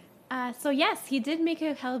movie. So yes, he did make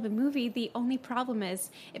a hell of a movie. The only problem is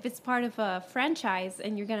if it's part of a franchise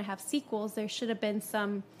and you're going to have sequels, there should have been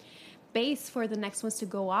some base for the next ones to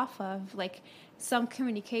go off of, like some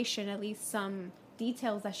communication, at least some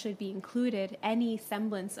details that should be included, any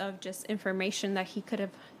semblance of just information that he could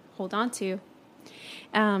have hold on to.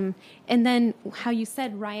 And then how you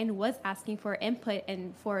said Ryan was asking for input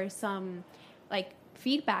and for some like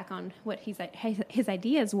feedback on what his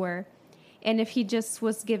ideas were. And if he just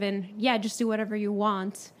was given, just do whatever you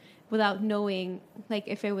want without knowing like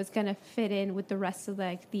if it was going to fit in with the rest of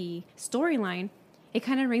like the storyline, it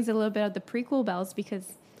kind of rings a little bit of the prequel bells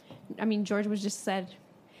because, I mean, George was just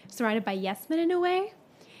surrounded by yes men in a way.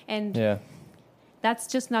 And that's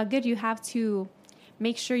just not good. You have to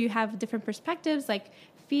make sure you have different perspectives, like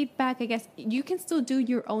feedback. I guess you can still do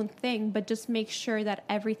your own thing, but just make sure that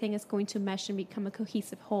everything is going to mesh and become a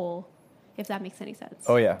cohesive whole, if that makes any sense.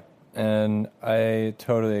 Oh, yeah. And I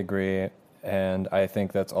totally agree. And I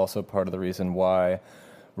think that's also part of the reason why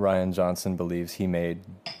Rian Johnson believes he made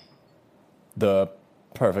the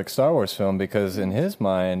perfect Star Wars film, because in his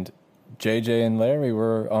mind, JJ and Larry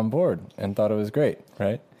were on board and thought it was great,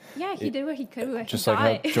 right? Yeah, he did what he could with what just he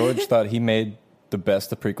like how George thought he made the best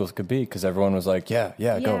the prequels could be, because everyone was like, go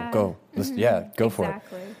for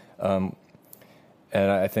it. And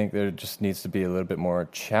I think there just needs to be a little bit more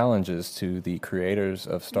challenges to the creators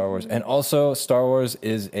of Star Wars. And also, Star Wars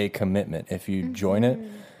is a commitment. If you join it,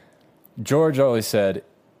 George always said,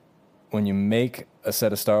 when you make a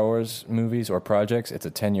set of Star Wars movies or projects, it's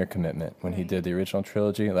a 10-year commitment. When he did the original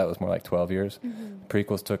trilogy, that was more like 12 years.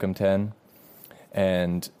 Prequels took him 10.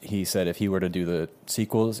 And he said if he were to do the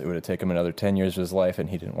sequels, it would have taken him another 10 years of his life, and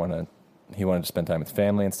he wanted to spend time with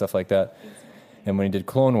family and stuff like that. And when he did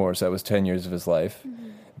Clone Wars, that was 10 years of his life.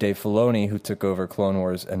 Dave Filoni, who took over Clone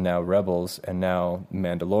Wars and now Rebels and now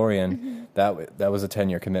Mandalorian, that was a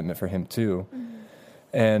 10-year commitment for him too.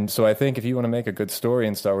 And so I think if you want to make a good story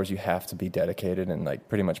in Star Wars, you have to be dedicated and like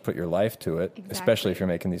pretty much put your life to it, especially if you're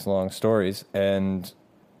making these long stories. And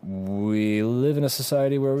we live in a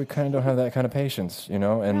society where we kind of don't have that kind of patience, you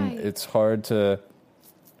know? And it's hard to,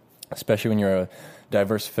 especially when you're a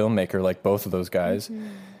diverse filmmaker like both of those guys,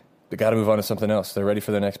 they got to move on to something else. They're ready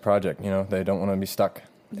for their next project, you know? They don't want to be stuck.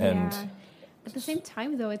 And at the same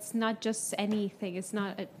time, though, it's not just anything. It's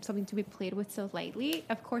not something to be played with so lightly.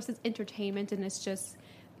 Of course, it's entertainment and it's just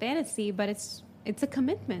fantasy, but it's a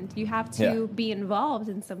commitment. You have to be involved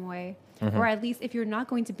in some way. Or at least if you're not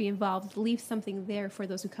going to be involved, leave something there for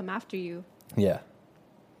those who come after you. Yeah.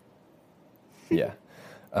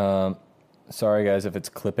 Sorry, guys, if it's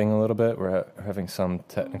clipping a little bit. We're having some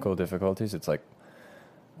technical difficulties. It's like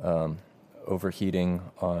overheating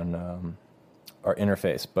on our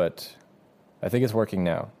interface, but I think it's working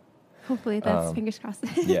now. Hopefully, that's fingers crossed.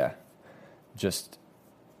 Just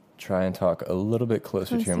try and talk a little bit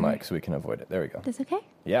closer to your mic so we can avoid it. There we go. That's okay?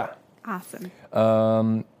 Yeah. Awesome.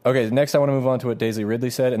 Okay, next I want to move on to what Daisy Ridley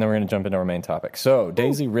said, and then we're going to jump into our main topic. So,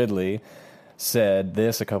 Daisy Ridley said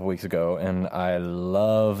this a couple weeks ago, and I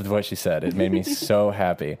loved what she said. It made me so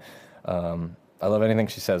happy. I love anything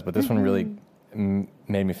she says, but this one really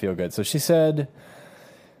made me feel good. So she said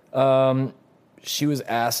she was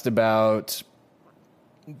asked about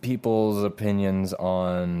people's opinions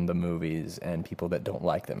on the movies and people that don't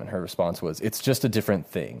like them, and her response was, it's just a different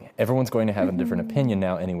thing. Everyone's going to have a different opinion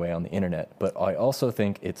now anyway on the internet, but I also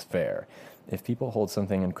think it's fair. If people hold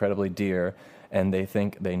something incredibly dear and they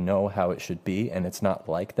think they know how it should be and it's not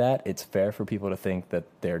like that, it's fair for people to think that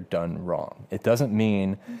they're done wrong. It doesn't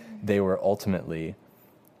mean they were ultimately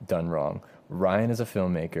done wrong. Ryan is a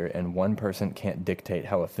filmmaker, and one person can't dictate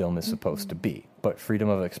how a film is supposed to be. But freedom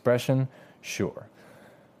of expression, sure.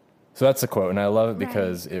 So that's the quote, and I love it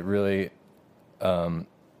because it really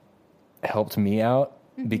helped me out.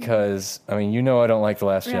 Because, I mean, you know I don't like The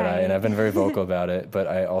Last Jedi, and I've been very vocal about it, but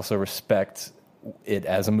I also respect it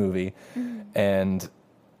as a movie and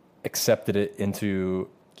accepted it into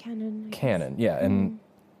canon. Yeah, and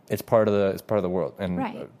it's part of the world, and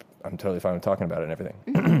I'm totally fine with talking about it and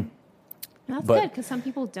everything. That's good, because some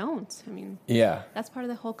people don't. I mean, that's part of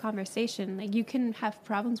the whole conversation. Like, you can have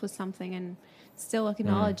problems with something and still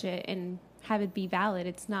acknowledge it and have it be valid.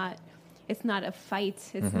 It's not a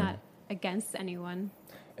fight. It's not against anyone.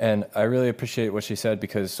 And I really appreciate what she said,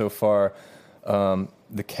 because so far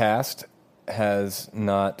the cast has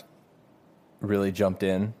not really jumped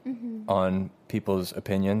in on people's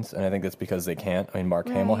opinions, and I think that's because they can't. I mean, Mark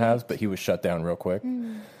Hamill has, but he was shut down real quick.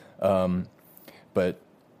 But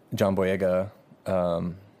John Boyega,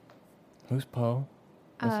 who's Poe?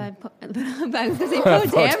 I was going to say Poe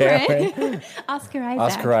Dameron.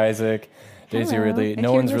 Oscar Isaac. Daisy Hello. Ridley. If No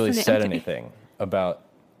you're one's really listening, said okay. anything about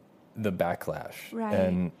the backlash. Right.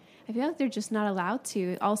 And I feel like they're just not allowed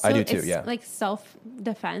to. Also, I do too, it's yeah. like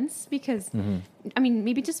self-defense because, I mean,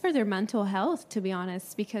 maybe just for their mental health, to be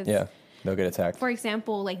honest, because, yeah, they'll get attacked. for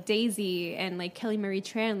example, like Daisy and like Kelly Marie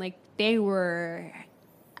Tran, like they were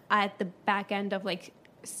at the back end of like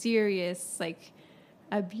serious like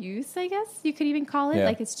abuse, I guess you could even call it. Yeah.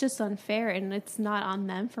 Like, it's just unfair, and it's not on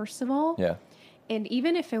them, first of all. Yeah. And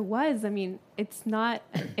even if it was, I mean, it's not,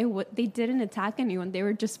 they didn't attack anyone. They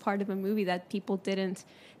were just part of a movie that people didn't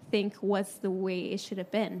think was the way it should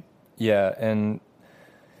have been. Yeah, and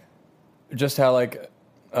just how like,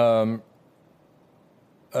 Pablo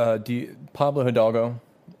Hidalgo,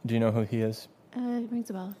 do you know who he is? It rings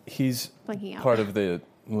a bell. He's Blanking out. part of the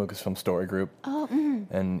Lucasfilm Story Group. Oh,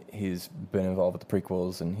 And he's been involved with the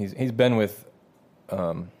prequels, and he's been with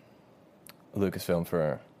Lucasfilm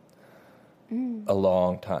for a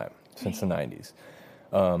long time, since the 90s.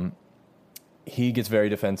 He gets very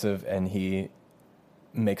defensive, and he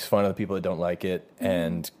makes fun of the people that don't like it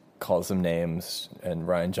and calls them names, and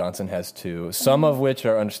Rian Johnson has too. Some of which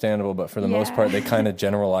are understandable, but for the most part, they kind of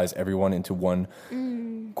generalize everyone into one,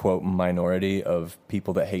 quote, minority of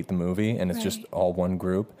people that hate the movie, and it's just all one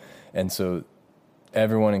group. And so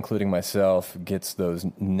everyone, including myself, gets those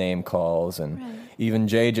name calls, and even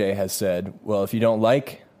JJ has said, well, if you don't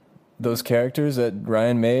like those characters that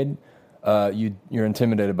Ryan made, you're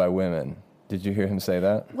intimidated by women. Did you hear him say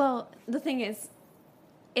that? well, the thing is,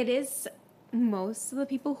 it is most of the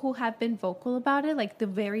people who have been vocal about it, like the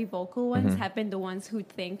very vocal ones, have been the ones who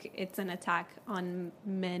think it's an attack on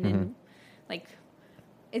men and like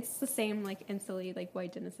it's the same like instantly like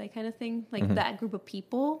white genocide kind of thing. Like that group of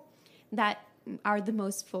people that are the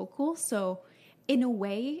most vocal. So in a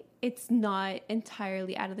way, it's not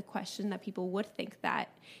entirely out of the question that people would think that,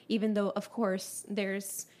 even though of course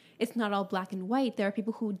it's not all black and white. There are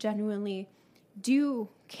people who genuinely do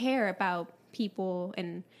care about people,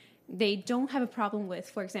 and they don't have a problem with,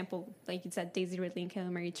 for example, like you said, Daisy Ridley and Kelly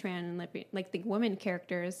Marie Tran, and like the women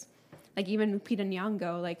characters, like even Lupita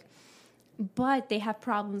Nyong'o, like, but they have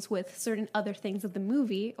problems with certain other things of the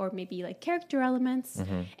movie, or maybe like character elements,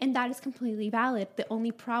 and that is completely valid. The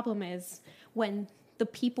only problem is when the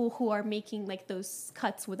people who are making like those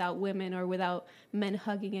cuts without women or without men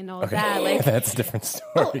hugging and all that, like That's a different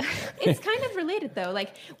story. it's kind of related though.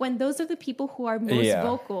 Like when those are the people who are most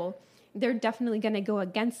vocal, they're definitely going to go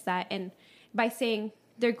against that. And by saying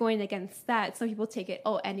they're going against that, some people take it,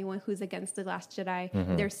 oh, anyone who's against The Last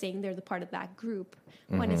Jedi, they're saying they're the part of that group,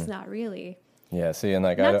 when it's not really. Yeah, see, and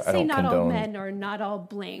like Not I to say don't not condone. all men or not all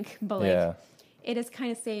blank, but like it is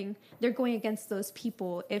kind of saying they're going against those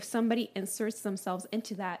people. If somebody inserts themselves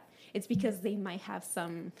into that, it's because they might have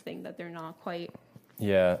something that they're not quite.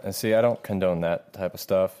 Yeah, and see, I don't condone that type of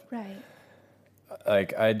stuff. Right.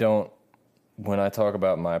 Like, I don't, when I talk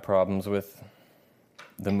about my problems with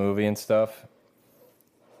the movie and stuff,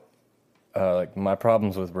 like my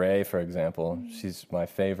problems with Rey, for example, she's my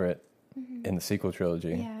favorite in the sequel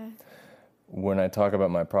trilogy. Yeah. When I talk about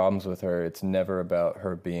my problems with her, it's never about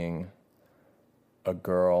her being a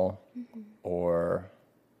girl or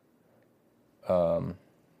I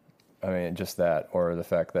mean, just that, or the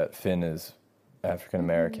fact that Finn is African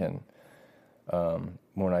American.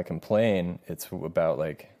 When I complain, it's about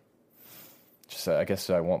like, just I guess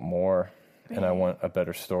I want more, and I want a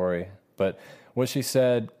better story. But what she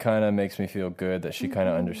said kind of makes me feel good that she kind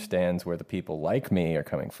of understands where the people like me are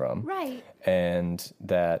coming from, Right. and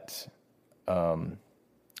that, you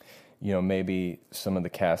know, maybe some of the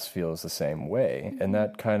cast feels the same way, and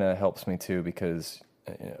that kind of helps me too because,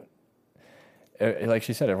 you know, like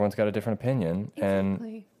she said, everyone's got a different opinion,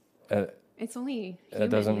 Exactly. and It's only that human,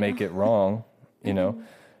 doesn't you make know? it wrong, you know.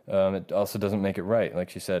 It also doesn't make it right. Like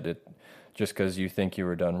she said, it just because you think you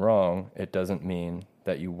were done wrong, it doesn't mean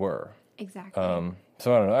that you were. Exactly.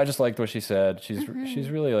 So I don't know. I just liked what she said. She's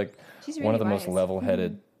really like She's one of the really most wise.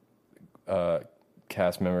 level-headed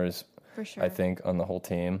cast members, For sure. I think, on the whole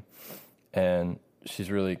team, and she's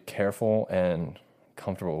really careful and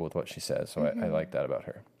comfortable with what she says. So I like that about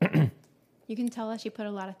her. You can tell that she put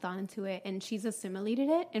a lot of thought into it, and she's assimilated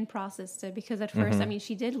it and processed it. Because at first, I mean,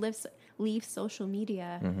 she did leave social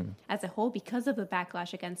media as a whole because of the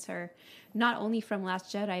backlash against her, not only from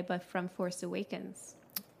Last Jedi but from Force Awakens.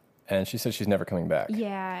 And she said she's never coming back.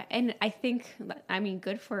 Yeah, and I think, I mean,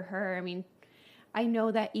 good for her. I mean, I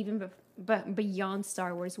know that even but beyond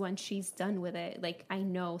Star Wars, when she's done with it, like, I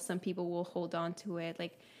know some people will hold on to it.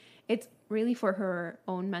 Like, it's really for her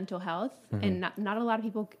own mental health, and not a lot of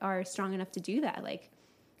people are strong enough to do that. Like,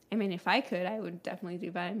 I mean, if I could, I would definitely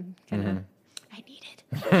do, but I'm kind of, I need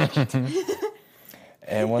it.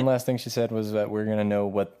 And one last thing she said was that we're going to know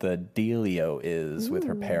what the dealio is with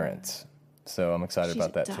her parents. So I'm excited She's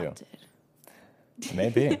about that adopted. too.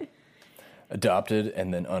 Maybe. Adopted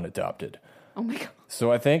and then unadopted. Oh my God.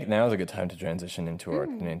 So I think now is a good time to transition into our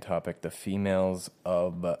main topic, the females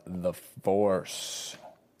of the Force.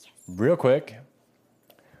 Yes. Real quick,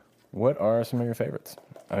 what are some of your favorites?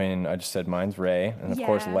 I mean, I just said mine's Rey, and of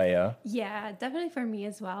course Yeah. Leia. Yeah, definitely for me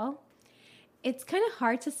as well. It's kind of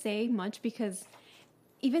hard to say much because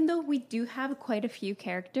even though we do have quite a few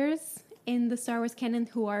characters in the Star Wars canon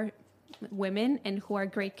who are women and who are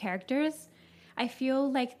great characters, I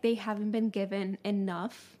feel like they haven't been given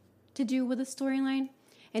enough to do with the storyline,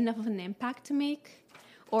 enough of an impact to make,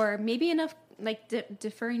 or maybe enough like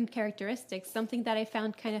differing characteristics. Something that I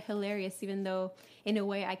found kind of hilarious, even though in a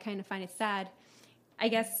way I kind of find it sad. I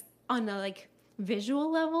guess on a like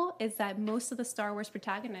visual level, is that most of the Star Wars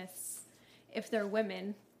protagonists, if they're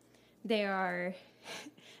women, they are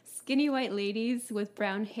skinny white ladies with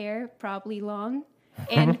brown hair, probably long,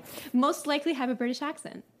 and most likely have a British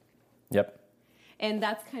accent. Yep. And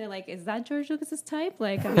that's kind of like, is that George Lucas's type?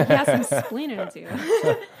 Like, I mean, he has some spleen in it too.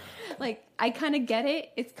 Like, I kind of get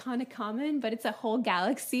it. It's kind of common, but it's a whole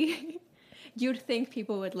galaxy. You'd think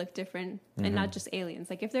people would look different and not just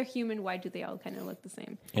aliens. Like, if they're human, why do they all kind of look the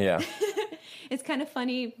same? Yeah. It's kind of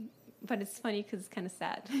funny, but it's funny because it's kind of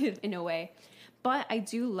sad in a way. But I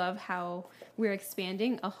do love how we're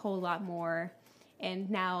expanding a whole lot more.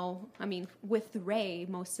 And now, I mean, with Rey,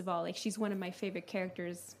 most of all, like, she's one of my favorite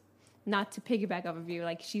characters. Not to piggyback off of you,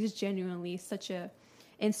 like, she's genuinely such a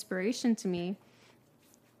inspiration to me.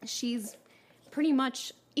 She's pretty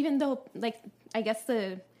much, even though, like, I guess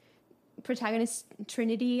the protagonist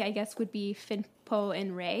trinity, I guess, would be Finn, Poe,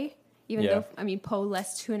 and Rey. Even though, I mean, Poe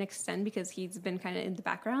less to an extent because he's been kind of in the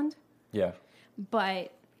background. Yeah.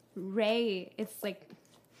 But Rey, it's like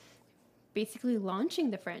basically launching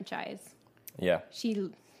the franchise. Yeah.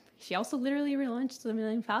 She also literally relaunched the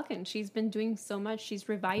Millennium Falcon. She's been doing so much. She's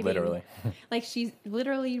reviving. Literally. Like, she's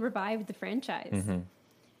literally revived the franchise.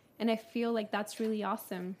 And I feel like that's really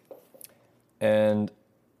awesome. And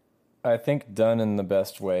I think done in the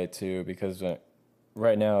best way, too, because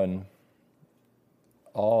right now in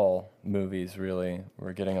all movies, really,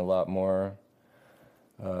 we're getting a lot more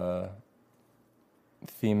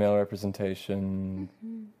female representation,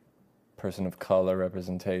 person of color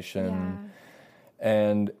representation.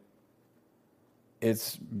 And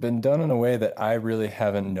it's been done in a way that I really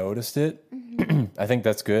haven't noticed it. I think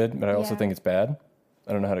that's good, but I also think it's bad.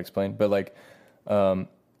 I don't know how to explain. But, like,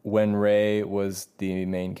 when Rey was the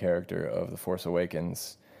main character of The Force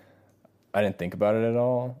Awakens, I didn't think about it at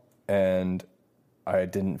all. And I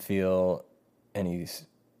didn't feel any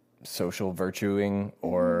social virtuing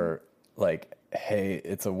or, like, hey,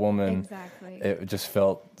 it's a woman. Exactly. It just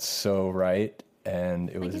felt so right.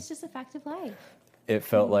 And it Like, was... it's just a fact of life. It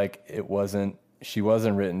felt like she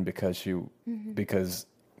wasn't written because because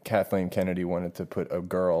Kathleen Kennedy wanted to put a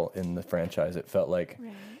girl in the franchise. It felt like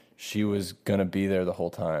she was going to be there the whole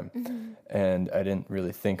time. And I didn't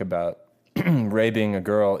really think about Rey being a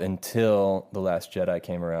girl until The Last Jedi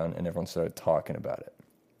came around and everyone started talking about it.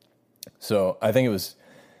 So I think it was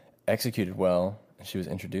executed well, and she was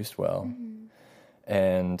introduced well,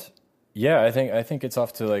 and yeah, I think it's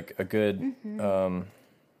off to like a good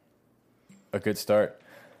start,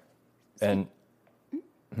 and.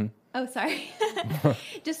 Oh, sorry.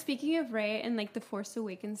 Just speaking of Rey and like The Force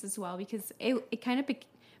Awakens as well, because it kind of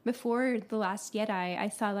before The Last Jedi, I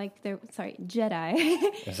saw like Jedi.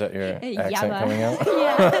 Is that your accent Yabba. coming out?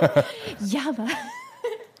 Yeah, Yabba.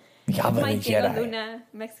 Yabba My the Diego Jedi. Luna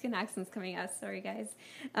Mexican accent's coming out. Sorry, guys.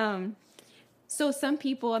 So some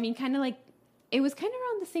people, I mean, kind of like it was kind of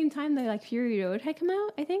around the same time that like Fury Road had come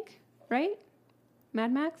out. I think, right?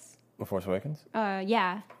 Mad Max. The Force Awakens.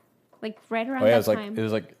 Yeah, like right around Oh yeah, that time. it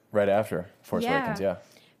was like right after Force Yeah. Awakens. Yeah.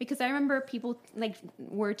 Because I remember people like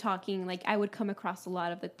were talking, like I would come across a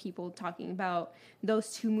lot of the people talking about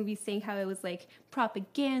those two movies, saying how it was like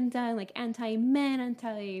propaganda and like anti-men,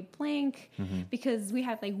 anti-blank, because we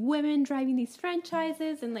have like women driving these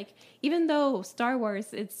franchises, and like even though Star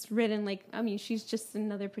Wars, it's written like, I mean, she's just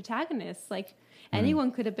another protagonist. Like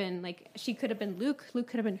anyone could have been, like she could have been Luke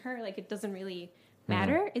could have been her. Like it doesn't really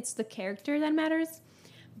matter. It's the character that matters.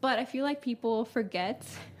 But I feel like people forget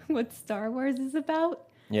what Star Wars is about.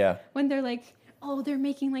 Yeah. When they're like, oh, they're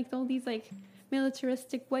making like all these like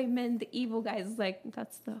militaristic white men, the evil guys. Like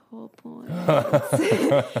that's the whole point.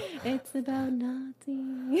 It's about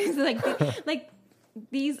Nazis. like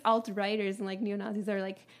these alt writers and like neo Nazis are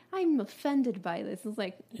like, I'm offended by this. It's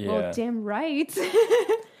like, well, Yeah. damn right.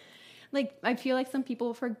 Like I feel like some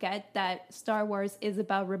people forget that Star Wars is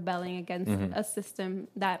about rebelling against a system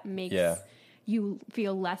that makes you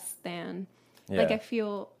feel less than. Yeah. Like I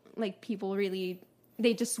feel like people really.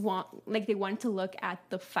 They just want to look at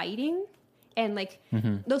the fighting, and like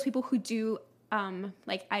those people who do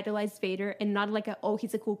like idolize Vader, and not like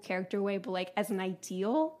he's a cool character way, but like as an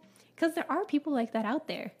ideal, because there are people like that out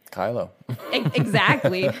there. Kylo.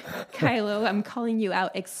 Exactly. Kylo, I'm calling you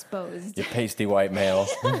out, exposed. You pasty white male.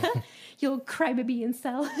 You'll crybaby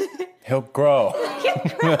incel. He'll grow.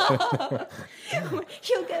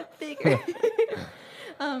 He'll get bigger.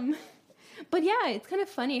 But yeah, it's kind of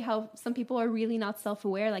funny how some people are really not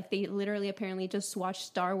self-aware. Like they literally apparently just watch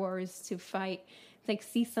Star Wars to fight, like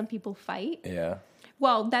see some people fight. Yeah.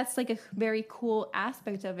 Well, that's like a very cool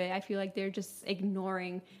aspect of it. I feel like they're just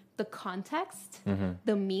ignoring the context,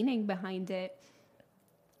 the meaning behind it.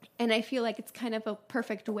 And I feel like it's kind of a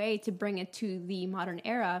perfect way to bring it to the modern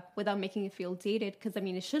era without making it feel dated. Because I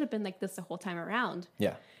mean, it should have been like this the whole time around.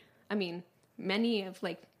 Yeah. I mean, many of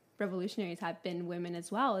like revolutionaries have been women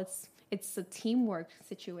as well. It's a teamwork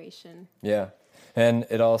situation. Yeah. And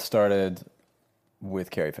it all started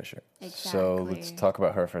with Carrie Fisher. So let's Exactly. talk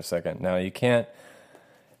about her for a second. Now, you can't.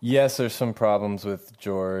 Yes, there's some problems with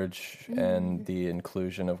George and the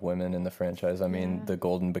inclusion of women in the franchise. I mean, the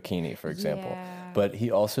golden bikini, for example. Yeah. But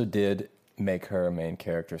he also did make her a main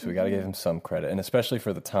character, so we got to give him some credit. And especially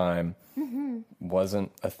for the time,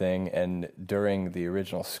 wasn't a thing. And during the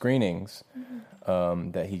original screenings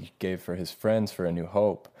that he gave for his friends for A New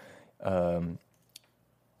Hope,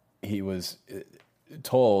 he was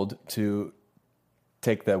told to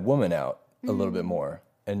take that woman out a little bit more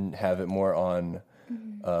and have it more on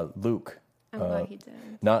Luke. I'm glad he did.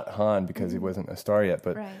 Not Han, because he wasn't a star yet,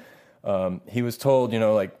 but Right. he was told,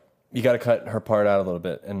 like, you got to cut her part out a little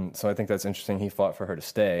bit. And so I think that's interesting. He fought for her to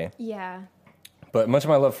stay. Yeah. But much of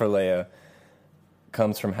my love for Leia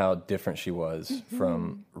comes from how different she was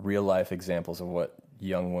from real life examples of what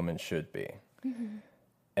young women should be.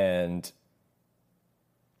 And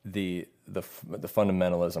the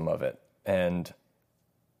fundamentalism of it. And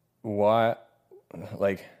why,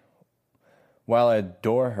 like, while I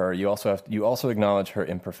adore her, you also acknowledge her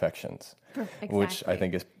imperfections, which I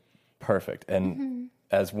think is perfect. And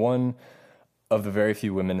as one of the very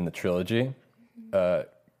few women in the trilogy that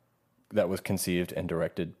was conceived and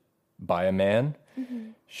directed by a man,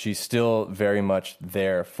 she's still very much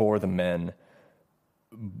there for the men,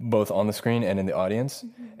 both on the screen and in the audience.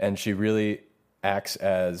 And she really acts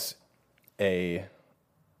as a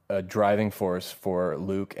driving force for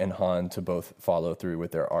Luke and Han to both follow through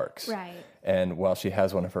with their arcs. Right. And while she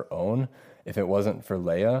has one of her own, if it wasn't for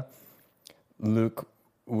Leia, Luke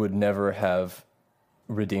would never have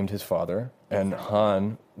redeemed his father, and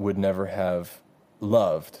Han would never have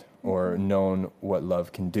loved or known what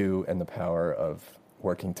love can do and the power of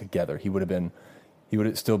working together. He would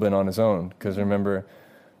have still been on his own, because remember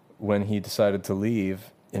when he decided to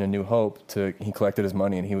leave in A New Hope, he collected his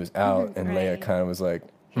money and he was out, and Leia Right. kind of was like,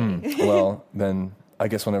 well, then I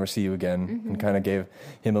guess we'll never see you again, and kind of gave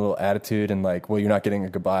him a little attitude and like, well, you're not getting a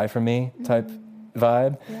goodbye from me type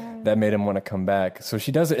vibe. That made him want to come back. So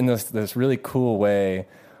she does it in this really cool way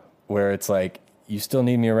where it's like, you still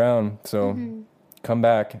need me around, so come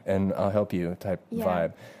back and I'll help you type Yeah.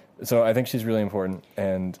 vibe. So I think she's really important,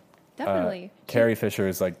 and Definitely. Carrie Fisher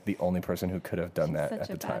is like the only person who could have done that Such at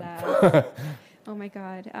a the time. badass. Oh my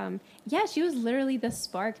god. Yeah, she was literally the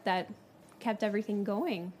spark that kept everything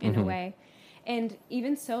going in Mm-hmm. a way. And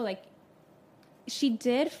even so, like, she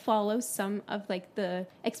did follow some of like the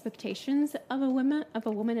expectations of a woman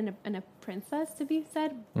and a princess, to be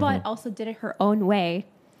said, but Mm-hmm. also did it her own way.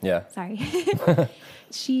 Yeah. Sorry.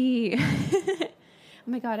 She oh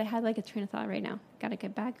my god, I had like a train of thought right now. Gotta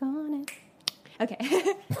get back on it. Okay.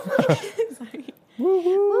 Sorry. Woo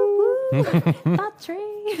woo. Thought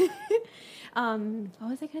train. What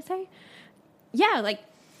was I gonna say? Yeah, like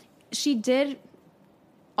she did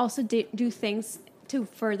also do things to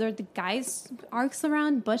further the guys' arcs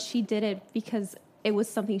around, but she did it because it was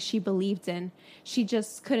something she believed in. She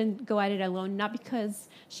just couldn't go at it alone, not because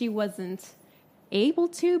she wasn't able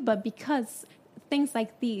to, but because things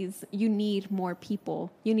like these, you need more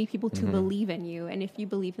people. You need people to believe in you, and if you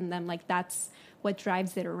believe in them, like that's what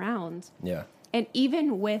drives it around. Yeah. And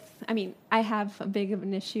even with, I mean, I have a big of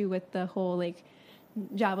an issue with the whole like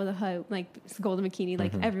Jabba the Hutt, like golden bikini,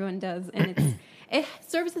 like everyone does, and it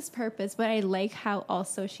serves its purpose. But I like how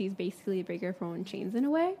also she's basically a breaker for her own chains in a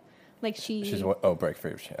way. Like She's break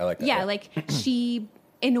free. I like that. yeah, like she.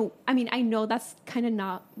 I mean, I know that's kind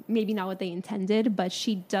of maybe not what they intended, but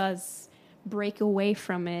she does break away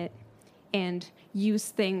from it and use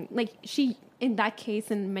things like she. In that case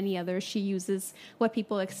and many others, she uses what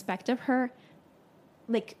people expect of her,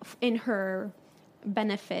 like in her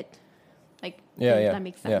benefit. Like, Yeah, if yeah, that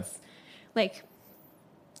makes yeah. sense. Like,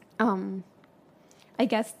 I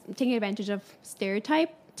guess taking advantage of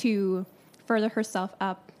stereotype to further herself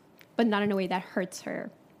up, but not in a way that hurts her.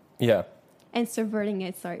 Yeah. And subverting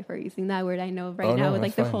it, sorry for using that word, I know right Oh, now no, with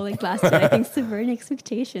like that's the fine. whole like last year, I think subverting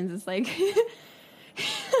expectations is like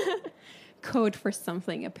code for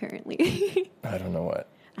something apparently. I don't know what.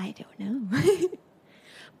 I don't know.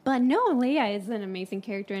 But no, Leia is an amazing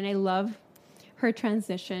character, and I love her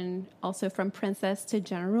transition also from princess to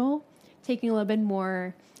general, taking a little bit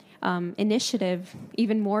more initiative,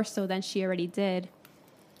 even more so than she already did.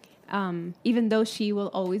 Even though she will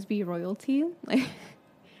always be royalty, like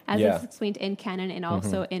as Yeah. it's explained in canon and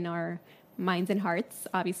also in our minds and hearts,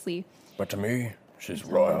 obviously. But to me, she's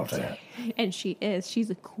royalty. And she's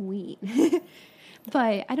a queen.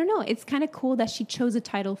 But I don't know, it's kind of cool that she chose a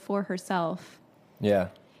title for herself. Yeah.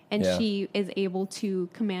 And Yeah. she is able to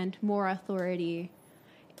command more authority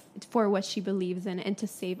for what she believes in and to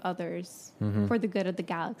save others Mm-hmm. for the good of the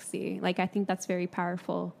galaxy. Like, I think that's very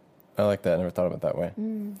powerful. I like that. I never thought of it that way.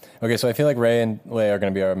 Okay, so I feel like Rey and Leia are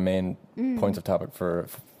going to be our main points of topic for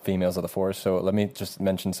females of the Force. So let me just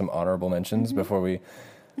mention some honorable mentions before we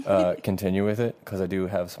continue with it, because I do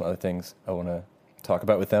have some other things I want to talk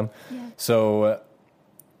about with them. Yeah. So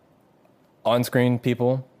on-screen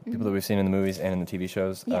people that we've seen in the movies and in the TV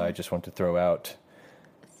shows, Yeah. I just want to throw out,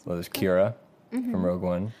 well, there's Kira from Rogue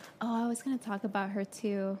One. Oh, I was going to talk about her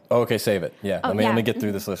too. Oh, okay, save it. Yeah, Oh, let me yeah. get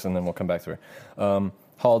through this list and then we'll come back to her.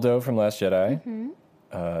 Haldo from Last Jedi,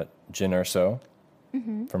 Jyn Erso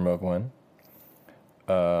from Rogue One,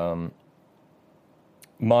 Mon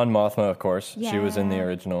Mothma, of course. She was in the Yeah.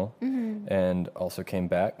 original and also came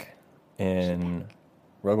back in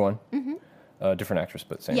Rogue One. Different actress,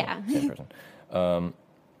 but same, Yeah. same person.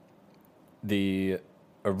 The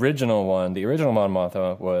original Mon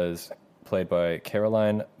Mothma was played by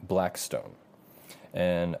Caroline Blackstone.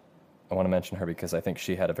 And I want to mention her because I think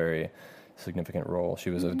she had a very significant role. She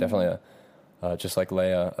was definitely just like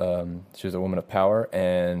Leia, she was a woman of power,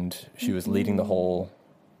 and she was leading the whole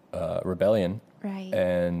rebellion Right.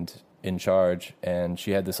 and in charge. And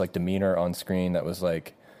she had this like demeanor on screen that was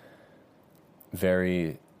like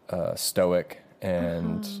very stoic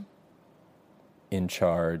and in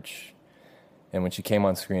charge. And when she came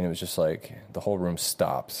on screen, it was just like the whole room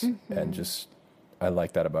stops, and just I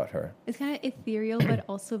like that about her. It's kind of ethereal, but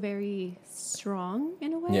also very strong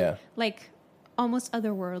in a way. Yeah. Like almost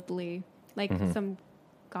otherworldly, like some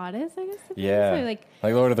goddess, I guess. it is, Yeah, or like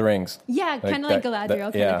Lord of the Rings. yeah, Like kind of like that-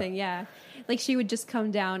 Galadriel kind yeah. of thing. Yeah, like she would just come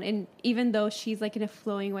down, and even though she's like in a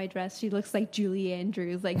flowing white dress, she looks like Julie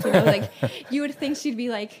Andrews. Like, you know, like you would think she'd be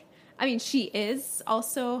like. I mean, she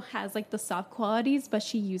also has like the soft qualities, but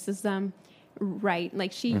she uses them right.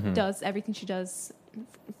 Like she does everything she does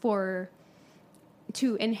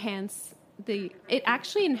to enhance it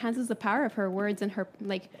actually enhances the power of her words and her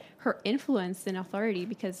influence and authority,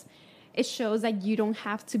 because it shows that you don't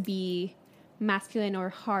have to be masculine or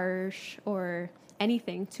harsh or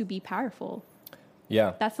anything to be powerful.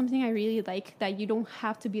 Yeah. That's something I really like, that you don't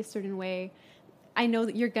have to be a certain way. I know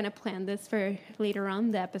that you're going to plan this for later on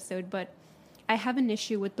in the episode, but I have an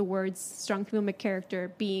issue with the words strong female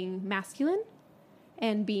character being masculine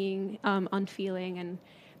and being unfeeling, and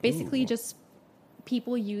basically just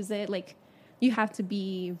people use it like you have to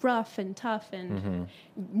be rough and tough and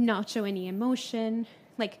not show any emotion.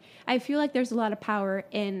 Like, I feel like there's a lot of power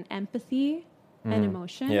in empathy and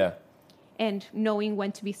emotion. Yeah. And knowing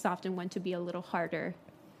when to be soft and when to be a little harder.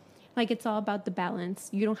 Like, it's all about the balance.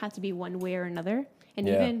 You don't have to be one way or another. And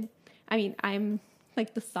even, I mean, I'm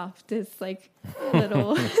like the softest, like,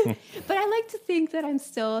 little, but I like to think that I'm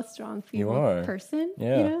still a strong female person.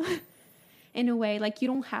 Yeah. You know? In a way, like, you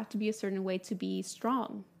don't have to be a certain way to be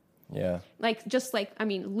strong. Yeah. Like, just like, I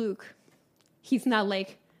mean, Luke, he's not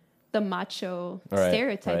like the macho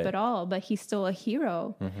stereotype at all, but he's still a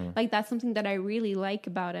hero. Like, that's something that I really like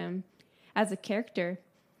about him as a character.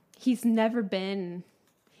 He's never been,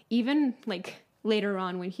 even like later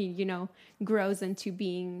on when he, you know, grows into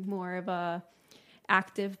being more of a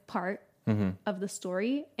active part of the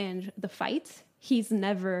story and the fight, he's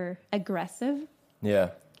never aggressive.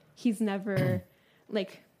 Yeah. He's never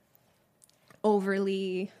like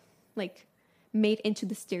overly like made into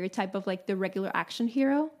the stereotype of like the regular action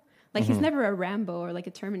hero. Like, he's never a Rambo or like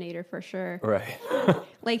a Terminator for sure. Right.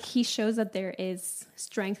 Like, he shows that there is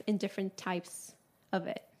strength in different types of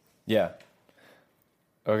it. Yeah.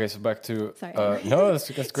 Okay, so back to... Sorry. No, that's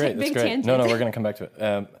great. That's Big great. tangent. No, we're going to come back to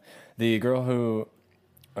it. The girl who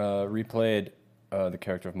replayed the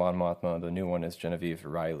character of Mon Mothma, the new one, is Genevieve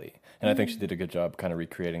Riley. And I think she did a good job kind of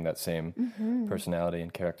recreating that same personality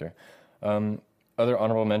and character. Other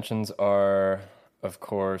honorable mentions are, of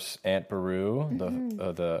course, Aunt Beru,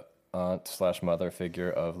 the aunt/mother figure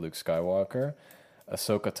of Luke Skywalker,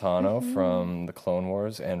 Ahsoka Tano from the Clone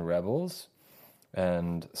Wars and Rebels,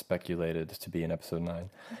 and speculated to be in Episode 9.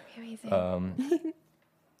 Amazing.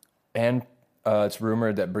 And it's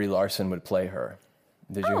rumored that Brie Larson would play her.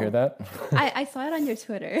 Did you hear that? I saw it on your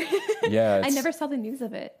Twitter. Yeah. I never saw the news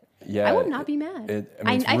of it. Yeah, I would not be mad.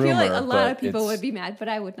 I mean, I feel like a rumor, lot of but people it's- would be mad, but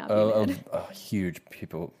I would not be mad. A huge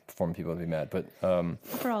form of people would be mad. But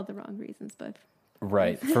For all the wrong reasons, but...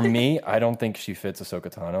 right. For me, I don't think she fits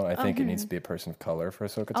Ahsoka Tano. I think it needs to be a person of color for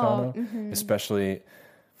Ahsoka Tano, especially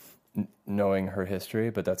knowing her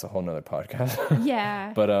history, but that's a whole nother podcast.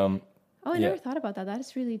 Yeah. But I never thought about that. That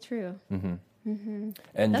is really true. and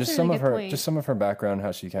That's just a some really of good her point. just some of her background,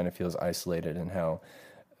 how she kind of feels isolated and how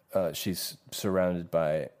she's surrounded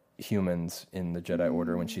by humans in the Jedi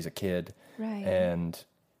Order when she's a kid. Right. And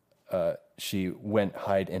she went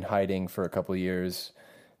in hiding for a couple of years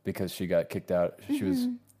because she got kicked out. She was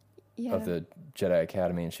Yeah. of the Jedi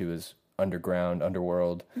Academy, and she was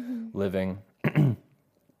underworld living.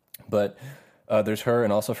 But there's her,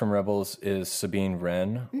 and also from Rebels is Sabine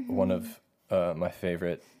Wren, one of my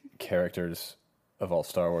favorite characters of all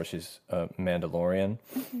Star Wars. She's a Mandalorian.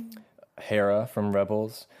 Hera from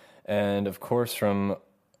Rebels, and of course from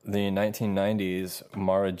the 1990s,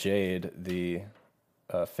 Mara Jade, the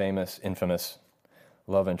infamous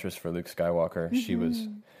love interest for Luke Skywalker.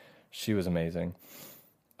 She was amazing.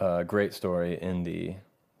 Great story in the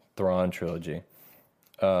Thrawn trilogy.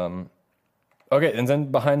 Okay, and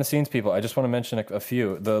then behind the scenes people, I just want to mention a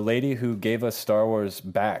few. The lady who gave us Star Wars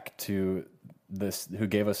back to this, who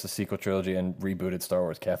gave us the sequel trilogy and rebooted Star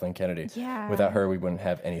Wars, Kathleen Kennedy. Yeah. Without her, we wouldn't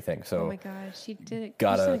have anything. So Oh my gosh, she did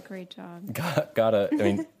Gotta- a great job. gotta. I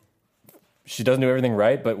mean, she doesn't do everything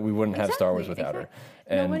right, but we wouldn't have Star Wars Exactly, without her. exactly.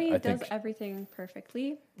 And Nobody I does think everything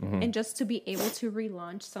perfectly, and just to be able to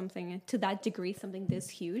relaunch something to that degree, something this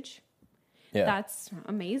huge, yeah. that's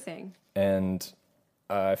amazing. And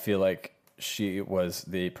I feel like she was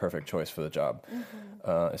the perfect choice for the job,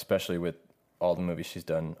 especially with all the movies she's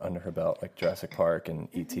done under her belt, like Jurassic Park and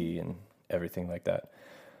E.T. and everything like that.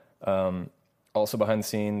 Also behind the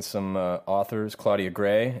scenes, some authors. Claudia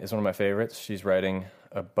Gray is one of my favorites. She's writing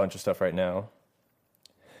a bunch of stuff right now.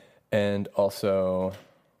 And also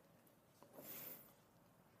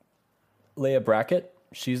Leah Brackett.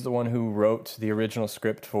 She's the one who wrote the original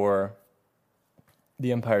script for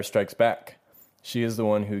The Empire Strikes Back. She is the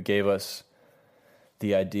one who gave us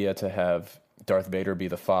the idea to have Darth Vader be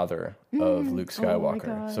the father of Luke Skywalker.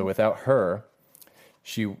 God. So without her,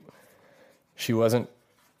 she wasn't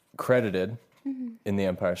credited in The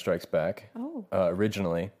Empire Strikes Back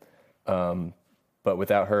originally. But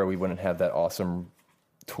without her, we wouldn't have that awesome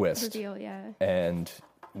twist Reveal, yeah. and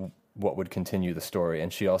what would continue the story.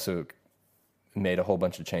 And she also made a whole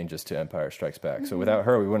bunch of changes to Empire Strikes Back. So without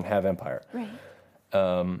her, we wouldn't have Empire. Right.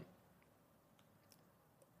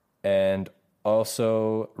 And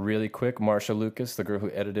also, really quick, Marsha Lucas, the girl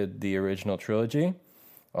who edited the original trilogy,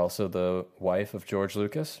 also the wife of George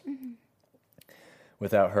Lucas.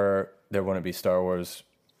 Without her, there wouldn't be Star Wars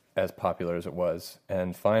as popular as it was.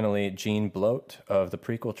 And finally, Jean Bloat of the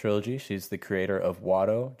prequel trilogy. She's the creator of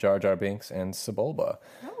Watto, Jar Jar Binks, and Sebulba.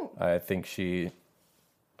 Oh. I think she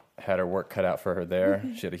had her work cut out for her there.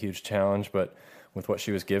 She had a huge challenge, but with what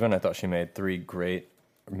she was given, I thought she made 3 great,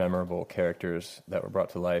 memorable characters that were brought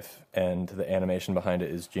to life, and the animation behind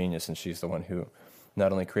it is genius, and she's the one who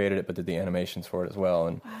not only created it, but did the animations for it as well.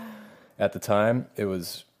 And at the time, it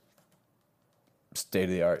was state of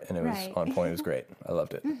the art, and it was on point. It was great. I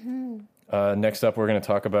loved it. Next up, we're going to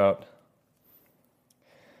talk about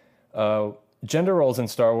gender roles in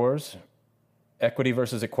Star Wars, equity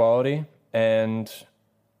versus equality, and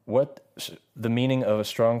what the meaning of a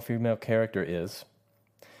strong female character is,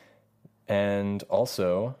 and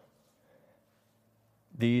also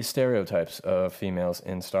the stereotypes of females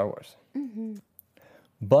in Star Wars.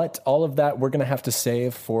 But all of that we're going to have to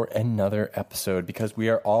save for another episode because we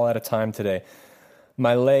are all out of time today.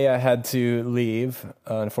 My Leia had to leave.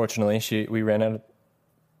 Unfortunately, we ran out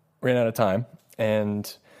of time,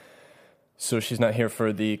 and so she's not here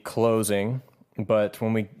for the closing. But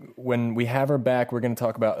when we have her back, we're going to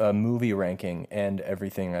talk about a movie ranking and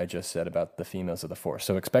everything I just said about the females of the Force.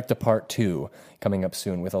 So expect a part 2 coming up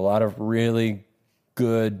soon with a lot of really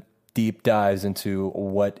good deep dives into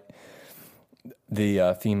what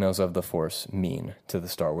the females of the Force mean to the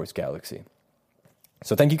Star Wars galaxy.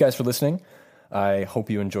 So thank you guys for listening. I hope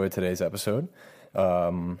you enjoyed today's episode,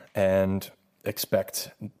 and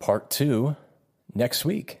expect part 2 next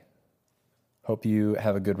week. Hope you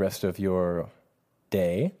have a good rest of your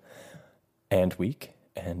day and week,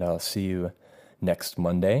 and I'll see you next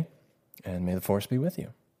Monday, and may the Force be with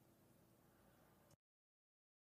you.